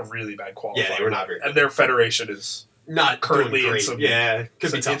bad qualifier. Yeah, they were not very good. And their federation is not currently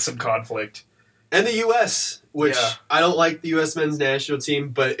in some conflict. And the U.S., which I don't like the U.S. men's national team,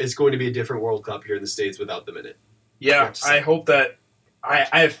 but it's going to be a different World Cup here in the States without them in it. Yeah, I hope that... I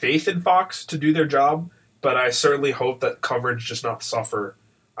have faith in Fox to do their job, but I certainly hope that coverage does not suffer.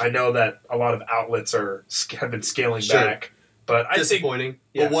 I know that a lot of outlets have been scaling back, but I think... Disappointing.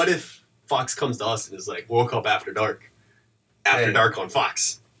 But what if Fox comes to us and is like, World Cup After Dark? Dark on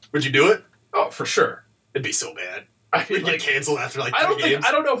Fox. Would you do it? Oh, for sure. It'd be so bad. I mean, get canceled after 3 games.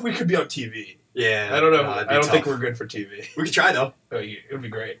 I don't know if we could be on TV. Yeah. I don't know. I don't think we're good for TV. We could try, though. Oh, it would be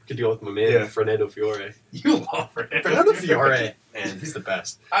great. Could deal with my man, Fernando Fiore. You love Fernando Fiore. Man, he's the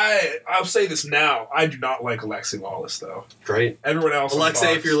best. I'll say this now. I do not like Alexi Lawless, though. Great. Everyone else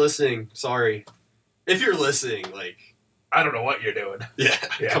Alexei, if you're listening, sorry. If you're listening, I don't know what you're doing. Yeah.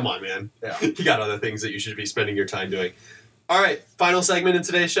 Come on, man. Yeah. You got other things that you should be spending your time doing. All right, final segment in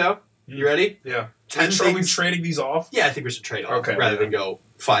today's show. You ready? Yeah. 10 things. Are we trading these off? Yeah, I think we should trade off rather than go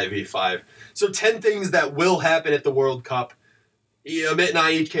 5v5. So 10 things that will happen at the World Cup. Amit and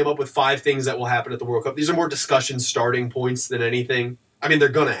I each came up with 5 things that will happen at the World Cup. These are more discussion starting points than anything. I mean, they're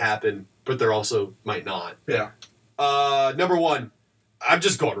going to happen, but they're also might not. Yeah. Number 1, I'm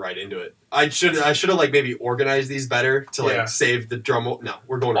just going right into it. I should have like maybe organized these better to like save the drum. No,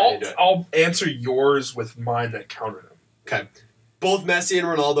 we're going right into it. I'll answer yours with mine that counter them. Okay. Both Messi and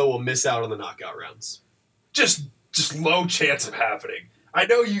Ronaldo will miss out on the knockout rounds. Just low chance of happening. I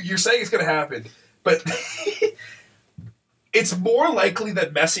know you're saying it's going to happen, but it's more likely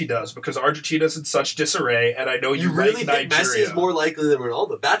that Messi does because Argentina's in such disarray, and I know you really like think Nigeria. Messi is more likely than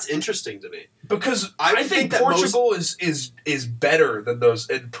Ronaldo. That's interesting to me because I think Portugal is better than those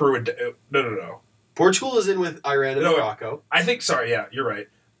in Peru. And, no. Portugal is in with Iran and Morocco. I think. Sorry, yeah, you're right.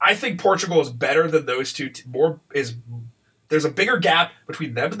 I think Portugal is better than those two. There's a bigger gap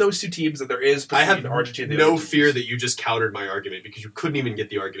between them and those two teams than there is between Argentina and no fear that you just countered my argument because you couldn't even get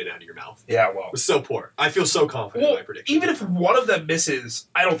the argument out of your mouth. Yeah, well. It was so poor. I feel so confident in my prediction. Even if one of them misses,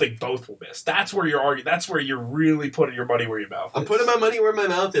 I don't think both will miss. That's where you're arguing. That's where you're really putting your money where your mouth is. I'm putting my money where my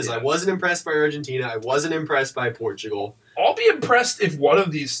mouth is. Yeah. I wasn't impressed by Argentina. I wasn't impressed by Portugal. I'll be impressed if one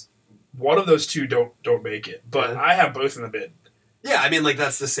of those two don't make it. But I have both in the mid. Yeah, I mean, like,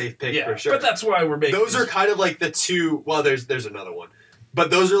 that's the safe pick for sure. But that's why we're making those are kind of like the two... Well, there's another one. But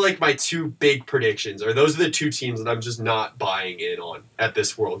those are like my two big predictions, or those are the two teams that I'm just not buying in on at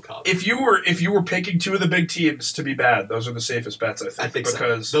this World Cup. If you were picking two of the big teams to be bad, those are the safest bets, I think.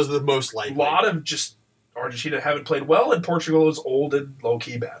 Because so. Those are the most likely. A lot of just Argentina haven't played well, and Portugal is old and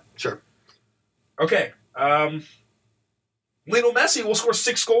low-key bad. Sure. Okay. Lionel Messi will score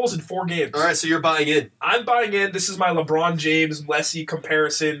 6 goals in 4 games. All right, so you're buying in. I'm buying in. This is my LeBron James Messi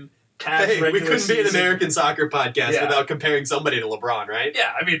comparison. Hey, we couldn't be an American soccer podcast without comparing somebody to LeBron, right?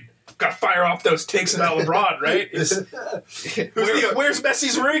 Yeah, I mean, gotta fire off those takes about LeBron, right? Where's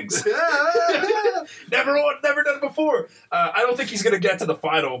Messi's rings? Never done it before. I don't think he's gonna get to the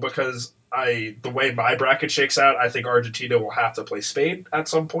final because the way my bracket shakes out, I think Argentina will have to play Spain at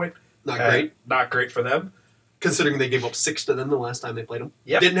some point. Not great for them. Considering they gave up 6 to them the last time they played them.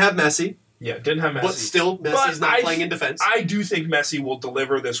 Yep. Didn't have Messi. Yeah, didn't have Messi. But still, Messi's not playing in defense. I do think Messi will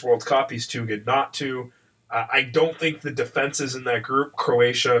deliver this World Cup. He's too good not to. I don't think the defenses in that group,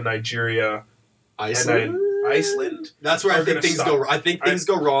 Croatia, Nigeria, Iceland. That's where I think things go. I think things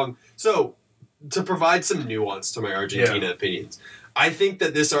go wrong. So, to provide some nuance to my Argentina opinions, I think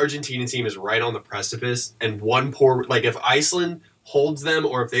that this Argentina team is right on the precipice, and if Iceland holds them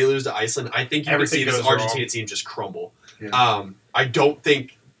or if they lose to Iceland, I think you would see this Argentina team just crumble. Yeah. I don't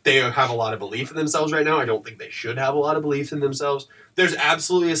think they have a lot of belief in themselves right now. I don't think they should have a lot of belief in themselves. There's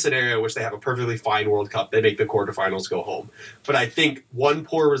absolutely a scenario in which they have a perfectly fine World Cup. They make the quarterfinals, go home. But I think one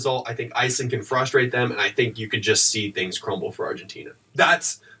poor result, I think Iceland can frustrate them, and I think you could just see things crumble for Argentina.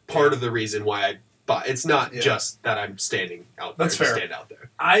 That's part of the reason why it's not just that I'm standing out there. That's fair. Stand out there.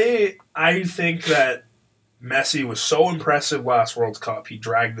 I think that Messi was so impressive last World Cup. He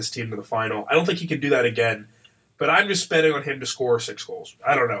dragged this team to the final. I don't think he can do that again. But I'm just betting on him to score 6 goals.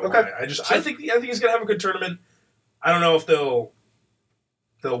 I don't know. Okay. I think he's gonna have a good tournament. I don't know if they'll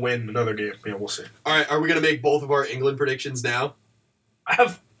win another game. Yeah, we'll see. All right, are we gonna make both of our England predictions now? I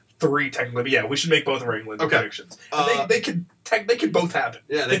have 3 technically. But yeah, we should make both of our England predictions. They could both happen.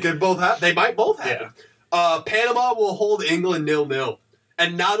 Yeah, they could both happen. They might both happen. Yeah. Panama will hold England 0-0,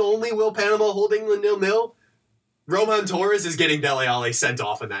 and not only will Panama hold England 0-0. Roman Torres is getting Dele Alli sent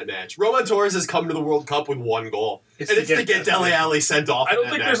off in that match. Roman Torres has come to the World Cup with 1 goal. It's to get Dele Alli sent off I don't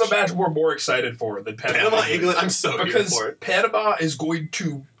think there's a match we're more excited for than Panama England. I'm so good for it. Panama is going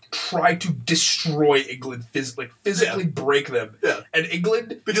to try to destroy England, physically break them. Yeah. And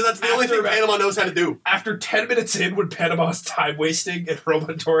England... Because that's the only thing Panama knows how to do. After 10 minutes in, when Panama's time-wasting and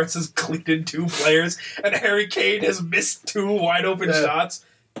Roman Torres has cleaned in 2 players and Harry Kane has missed 2 wide-open shots,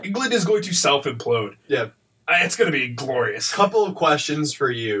 England is going to self-implode. Yeah. It's going to be glorious. Couple of questions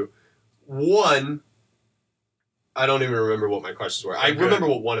for you. One, I don't even remember what my questions were. I remember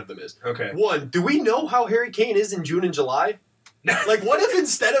what one of them is. Okay. One, do we know how Harry Kane is in June and July? Like, what if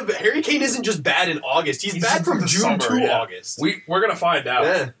instead of Harry Kane isn't just bad in August, he's bad from June to August? We're going to find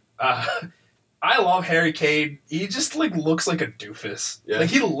out. Yeah. I love Harry Kane. He just, looks like a doofus. Yeah.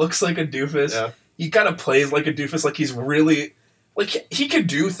 He looks like a doofus. Yeah. He kind of plays like a doofus. He's really... he can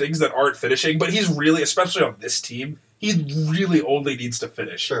do things that aren't finishing, but he's really, especially on this team, he really only needs to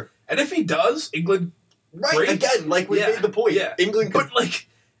finish. Sure. And if he does, England... Right, great. again, we made the point. Yeah. England could... But,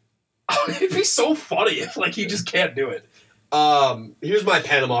 it'd be so funny if, he just can't do it. Here's my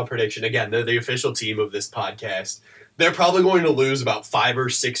Panama prediction. Again, they're the official team of this podcast. They're probably going to lose about 5 or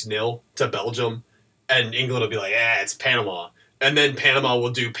 6-0 to Belgium, and England will be like, it's Panama. And then Panama will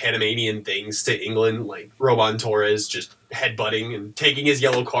do Panamanian things to England, like Roman Torres just headbutting and taking his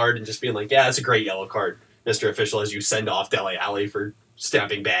yellow card and just being like, that's a great yellow card, Mr. Official, as you send off Dele Alli for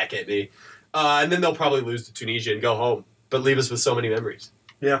snapping back at me. And then they'll probably lose to Tunisia and go home. but leave us with so many memories.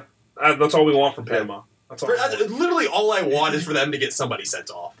 Yeah. That's all we want from Panama. That's all. Literally, all I want is for them to get somebody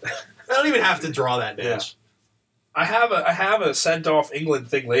sent off. I don't even have to draw that match. I have a sent off England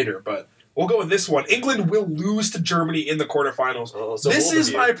thing later, but we'll go with this one. England will lose to Germany in the quarterfinals. Oh, so this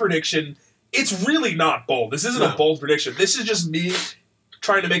is my prediction. It's really not bold. This isn't a bold prediction. This is just me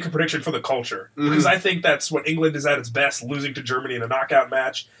trying to make a prediction for the culture. Because I think that's what England is at its best, losing to Germany in a knockout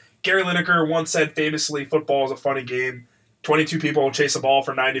match. Gary Lineker once said famously, football is a funny game. 22 people will chase a ball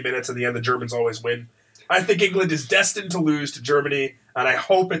for 90 minutes, and in the end, the Germans always win. I think England is destined to lose to Germany, and I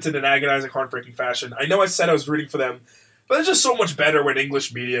hope it's in an agonizing, heartbreaking fashion. I know I said I was rooting for them, but it's just so much better when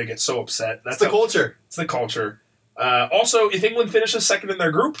English media gets so upset. That's the culture. It's the culture. Also, if England finishes second in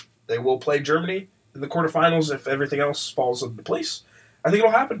their group, they will play Germany in the quarterfinals if everything else falls into place. I think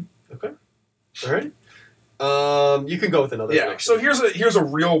it'll happen. Okay. All right. You can go with another prediction. So here's a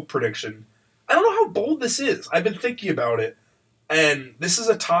real prediction. I don't know how bold this is. I've been thinking about it, and this is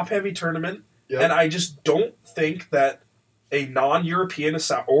a top-heavy tournament, and I just don't think that a non-European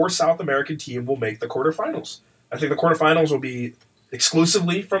or South American team will make the quarterfinals. I think the quarterfinals will be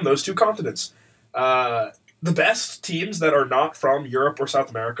exclusively from those two continents. The best teams that are not from Europe or South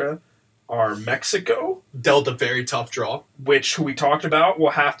America are Mexico. Dealt a very tough draw. Which, who we talked about,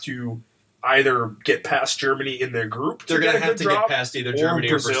 will have to either get past Germany in their group. They're going to have to get past either Germany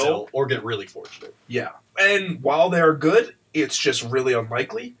or Brazil, or get really fortunate. Yeah. And while they're good, it's just really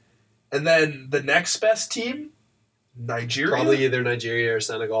unlikely. And then the next best team, Nigeria? Probably either Nigeria or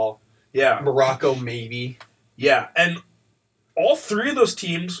Senegal. Yeah. Morocco, maybe. Yeah. And all three of those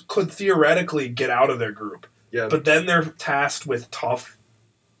teams could theoretically get out of their group. Yeah. But then they're tasked with tough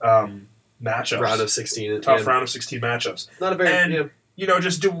matchups. Round of 16. Tough round of 16 matchups. Not a very... And, you know,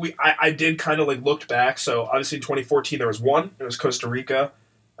 I did kind of like looked back. So obviously in 2014 there was one. It was Costa Rica.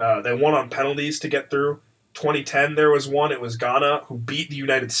 They won on penalties to get through. 2010 there was one. It was Ghana who beat the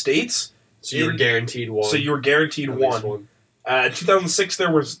United States. So you were guaranteed one. So you were guaranteed one. In 2006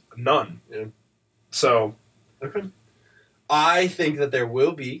 there was none. Yeah. So. Okay. I think that there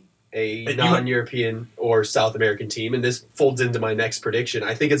will be a non-European or South American team, and this folds into my next prediction.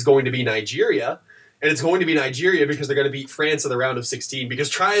 I think it's going to be Nigeria. And it's going to be Nigeria because they're going to beat France in the round of 16. Because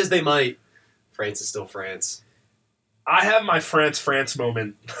try as they might, France is still France. I have my France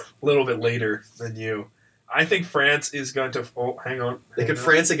moment a little bit later than you. I think France is going to... Oh, hang on. They could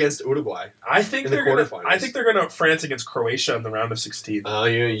France against Uruguay. I think they're going to France against Croatia in the round of 16. Oh,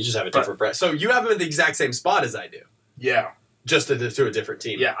 you just have a different press. So you have them in the exact same spot as I do. Yeah. Just to a different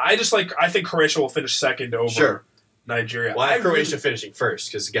team. Yeah, I think Croatia will finish second over Nigeria. Well, I have Croatia finishing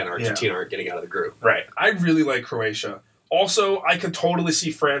first because, again, Argentina aren't getting out of the group. Right. I really like Croatia. Also, I could totally see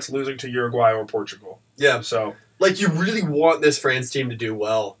France losing to Uruguay or Portugal. Yeah. So, like, you really want this France team to do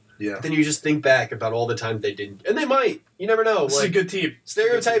well. Yeah. Then you just think back about all the time they didn't. And they might. You never know. It's a good team.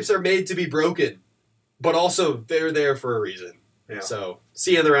 Stereotypes are made to be broken. But also, they're there for a reason. Yeah. So,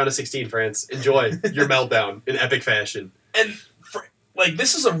 see you in the round of 16, France. Enjoy your meltdown in epic fashion. And,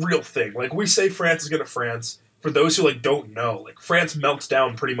 this is a real thing. Like, we say France is going to France. For those who don't know, France melts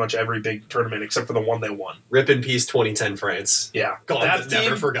down pretty much every big tournament except for the one they won. Rip in peace 2010 France. Yeah. God, that's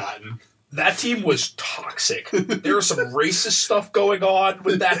never forgotten. That team was toxic. There was some racist stuff going on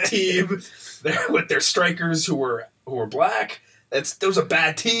with that team. With their strikers who were black. There was a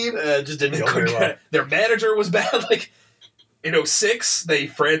bad team. Just didn't go very well. Their manager was bad. In 2006, they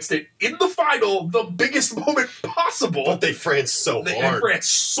franced it in the final, the biggest moment possible. But they franced so hard. They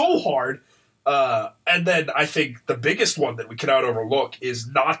franced so hard. And then I think the biggest one that we cannot overlook is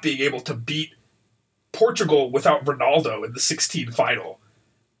not being able to beat Portugal without Ronaldo in the 16 final.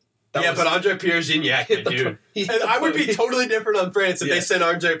 But Andre Pierre-Gignac, dude. And I would be totally different on France if they sent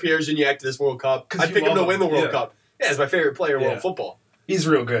Andre Pierre-Gignac to this World Cup. I'd pick him to win the World Cup. Yeah, he's my favorite player in world football. He's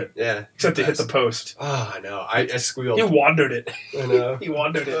real good. Yeah. Except he hit the post. Oh, I know. I squealed. He wandered it. I know. He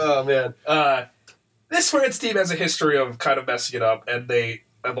wandered it. Oh, man. This France team has a history of kind of messing it up, and they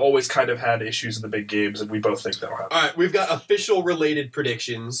have always kind of had issues in the big games, and we both think that'll happen. All right, we've got official related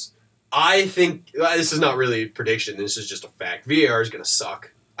predictions. I think this is not really a prediction. This is just a fact. VAR is going to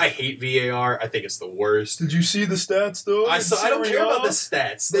suck. I hate VAR. I think it's the worst. Did you see the stats, though? I don't care about the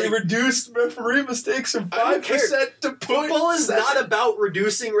stats. They reduced referee mistakes from 5% to 0.7%. Football is not about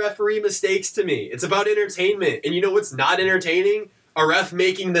reducing referee mistakes to me. It's about entertainment. And you know what's not entertaining? A ref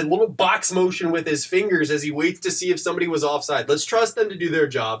making the little box motion with his fingers as he waits to see if somebody was offside. Let's trust them to do their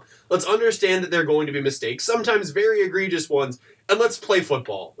job. Let's understand that there are going to be mistakes, sometimes very egregious ones, and let's play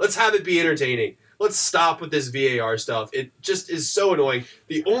football. Let's have it be entertaining. Let's stop with this VAR stuff. It just is so annoying.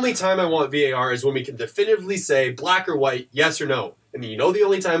 The only time I want VAR is when we can definitively say black or white, yes or no. And the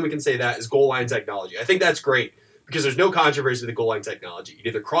only time we can say that is goal line technology. I think that's great. because there's no controversy with the goal line technology. It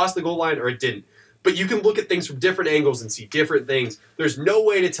either crossed the goal line or it didn't. But you can look at things from different angles and see different things. There's no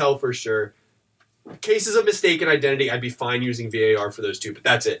way to tell for sure. Cases of mistaken identity, I'd be fine using VAR for those two, but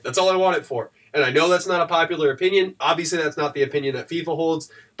that's it. That's all I want it for. And I know that's not a popular opinion. Obviously, that's not the opinion that FIFA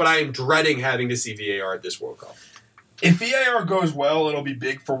holds, but I am dreading having to see VAR at this World Cup. If VAR goes well, it'll be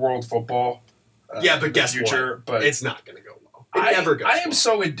big for world football. Yeah, but guess what? But it's not going to go well. It never goes I am well.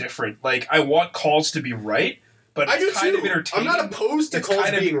 so indifferent. Like, I want calls to be really but I do it's kind too. of entertaining. I'm not opposed to calls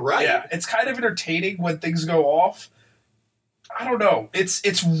being right. Yeah, it's kind of entertaining when things go off. I don't know.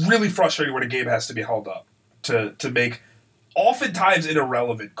 It's really frustrating when a game has to be held up to make oftentimes an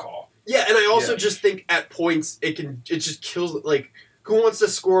irrelevant call. Yeah, and I also just think at points it just kills, like, who wants to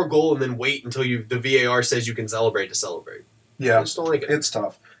score a goal and then wait until the VAR says you can celebrate to celebrate? Yeah, I just don't like it. It's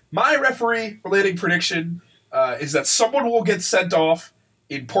tough. My referee-related prediction is that someone will get sent off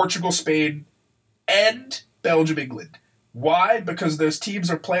in Portugal, Spain, and Belgium, England. Why? Because those teams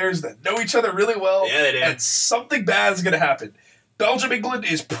are players that know each other really well, Yeah, they do. and something bad is going to happen. Belgium, England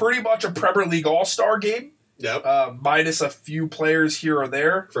is pretty much a Premier League all-star game, Yep. minus a few players here or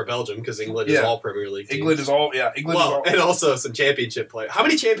there. For Belgium, because England is all Premier League teams. England is all. And also some championship players. How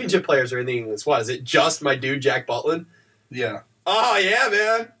many championship players are in the England squad? Is it just my dude, Jack Butland? Yeah. Oh, yeah,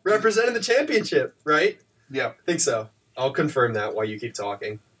 man. Representing the championship, right? Yeah. I think so. I'll confirm that while you keep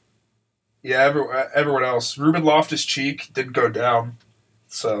talking. Yeah, everyone else. Ruben Loftus-Cheek didn't go down,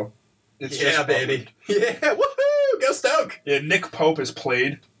 so it's just baby. Yeah, woohoo! Go Stoke! Yeah, Nick Pope has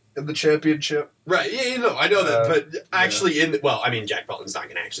played in the championship. Right, yeah, I know that, but actually Jack Butland's not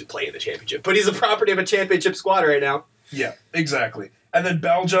going to actually play in the championship, but he's a property of a championship squad right now. Yeah, exactly. And then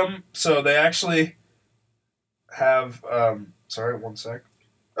Belgium, so they actually have, sorry, one sec.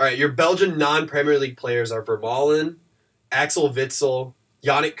 All right, your Belgian non-Premier League players are Vermaelen, Axel Witsel,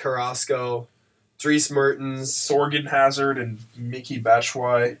 Yannick Carrasco, Dries Mertens, Sorgen Hazard and Mickey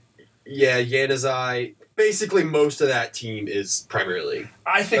Batshuayi. Yeah, Januzaj. Basically, most of that team is Premier League.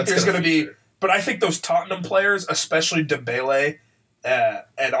 I think there's going to be... But I think those Tottenham players, especially Dembele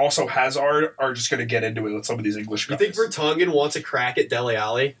and also Hazard, are just going to get into it with some of these English guys. You think Vertonghen wants a crack at Dele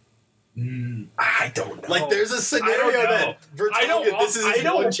Alli? I don't know. Like, there's a scenario that Vertonghen, this is his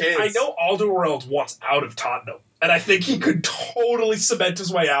one chance. I know Alderweireld wants out of Tottenham. And I think he could totally cement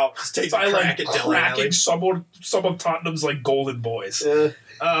his way out by cracking some of Tottenham's golden boys.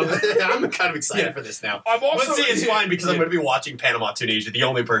 I'm kind of excited for this now. It's fine because I'm going to be watching Panama Tunisia, the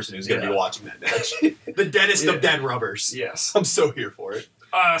only person who's going to be watching that match. The deadest of dead rubbers. Yes, I'm so here for it.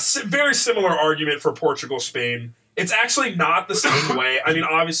 Very similar argument for Portugal, Spain. It's actually not the same way. I mean,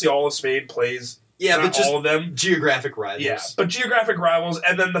 obviously, all of Spain plays. Yeah, but just all of them geographic rivals. Yeah, but geographic rivals,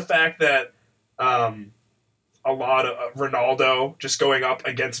 and then the fact that. A lot of Ronaldo just going up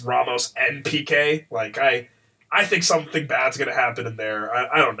against Ramos and Piqué. I think something bad's going to happen in there.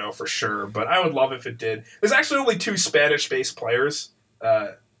 I don't know for sure, but I would love if it did. There's actually only 2 Spanish-based players.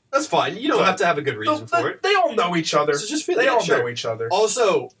 That's fine. You don't have to have a good reason for it. They all know each other. So just they all know each other.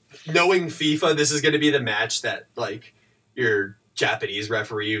 Also, knowing FIFA, this is going to be the match that your Japanese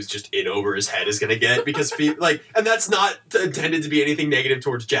referee who's just in over his head is going to get because FIFA, and that's not intended to be anything negative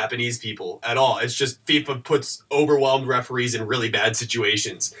towards Japanese people at all. It's just FIFA puts overwhelmed referees in really bad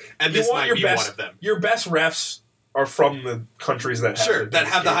situations, and this might be one of them. Your best refs are from the countries that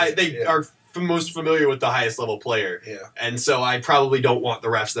are most familiar with the highest level player. Yeah, and so I probably don't want the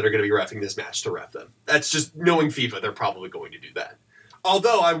refs that are going to be reffing this match to ref them. That's just knowing FIFA; they're probably going to do that.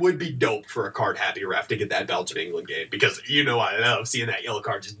 Although I would be dope for a card-happy ref to get that Belgium-England game because I love seeing that yellow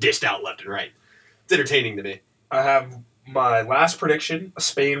card just dished out left and right. It's entertaining to me. I have my last prediction, a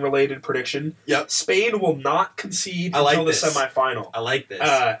Spain-related prediction. Yep. Spain will not concede until the semifinal. I like this.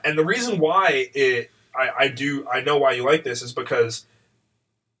 And the reason why I know why you like this is because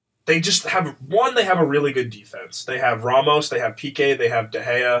they just have they have a really good defense. They have Ramos, they have Piqué, they have De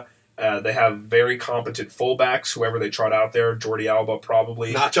Gea. They have very competent fullbacks, whoever they trot out there. Jordi Alba,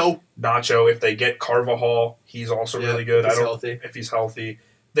 probably. Nacho, if they get Carvajal, he's also really good. If he's healthy.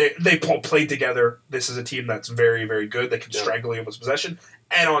 They played together. This is a team that's very, very good. They can strangle you with possession.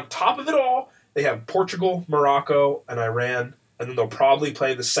 And on top of it all, they have Portugal, Morocco, and Iran. And then they'll probably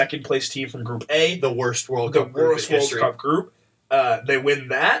play the second-place team from Group A. The worst World Cup group. They win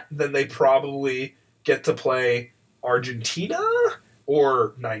that, then they probably get to play Argentina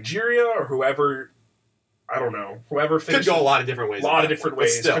or Nigeria or whoever, I don't know, whoever finishes. Could go a lot of different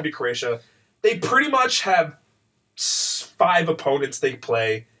ways. Could be Croatia. They pretty much have 5 opponents they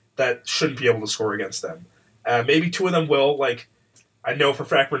play that shouldn't be able to score against them. Maybe 2 of them will. I know for a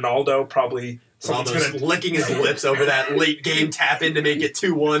fact Ronaldo probably... Ronaldo's licking his lips over that late game tap-in to make it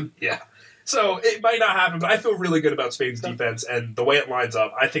 2-1. Yeah. So it might not happen, but I feel really good about Spain's defense and the way it lines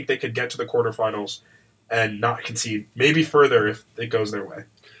up. I think they could get to the quarterfinals and not concede, maybe further if it goes their way.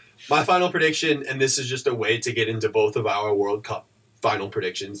 My final prediction, and this is just a way to get into both of our World Cup final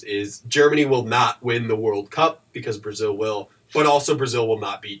predictions, is Germany will not win the World Cup because Brazil will, but also Brazil will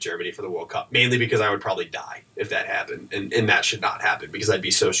not beat Germany for the World Cup, mainly because I would probably die if that happened, and that should not happen because I'd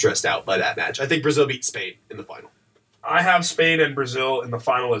be so stressed out by that match. I think Brazil beats Spain in the final. I have Spain and Brazil in the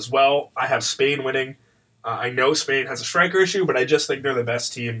final as well. I have Spain winning. I know Spain has a striker issue, but I just think they're the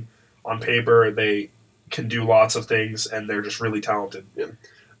best team on paper. They can do lots of things, and they're just really talented. Yeah.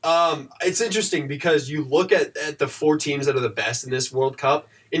 It's interesting because you look at the 4 teams that are the best in this World Cup,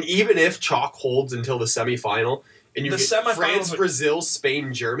 and even if chalk holds until the semifinal, and you get France, Brazil,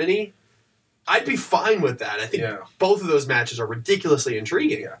 Spain, Germany, I'd be fine with that. I think both of those matches are ridiculously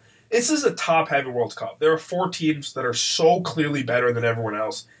intriguing. Yeah. This is a top-heavy World Cup. There are 4 teams that are so clearly better than everyone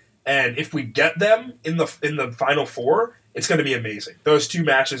else, and if we get them in the Final Four, it's going to be amazing. Those 2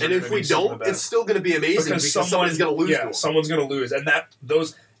 matches, and if we don't, it's still going to be amazing because somebody's going to lose. Yeah, someone's going to lose, and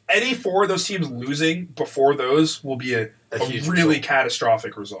any 4 of those teams losing before those will be a really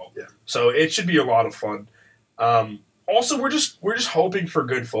catastrophic result. Yeah. So it should be a lot of fun. Also, we're just hoping for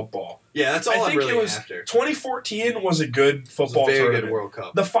good football. Yeah, that's all I'm really after. 2014 was a good football tournament. Good World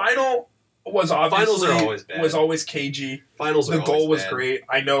Cup. The final was Finals are always bad. Was always cagey. Finals are the goal was great.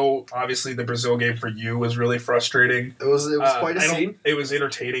 I know, obviously, the Brazil game for you was really frustrating. It was quite a scene. It was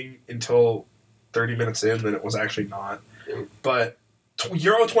entertaining until 30 minutes in, then it was actually not. Yeah. But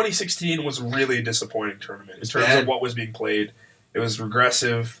Euro 2016 was really a disappointing tournament in terms of what was being played. It was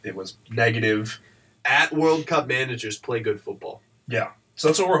regressive. It was negative. At World Cup managers play good football. Yeah. So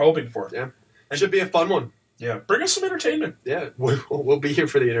that's what we're hoping for. Yeah. It should be a fun one. Yeah. Bring us some entertainment. Yeah. We'll be here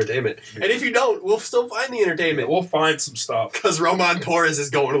for the entertainment. And if you don't, we'll still find the entertainment. Yeah, we'll find some stuff. Because Roman Torres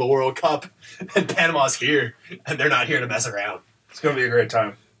is going to the World Cup and Panama's here. And they're not here to mess around. It's going to be a great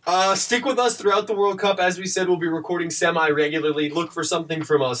time. Stick with us throughout the World Cup. As we said, we'll be recording semi-regularly. Look for something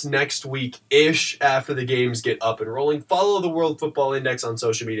from us next week-ish after the games get up and rolling. Follow the World Football Index on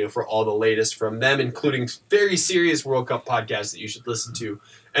social media for all the latest from them, including very serious World Cup podcasts that you should listen to,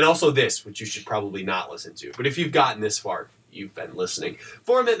 and also this, which you should probably not listen to. But if you've gotten this far, you've been listening.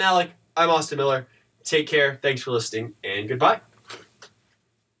 For Amit Malik, I'm Austin Miller. Take care. Thanks for listening, and goodbye.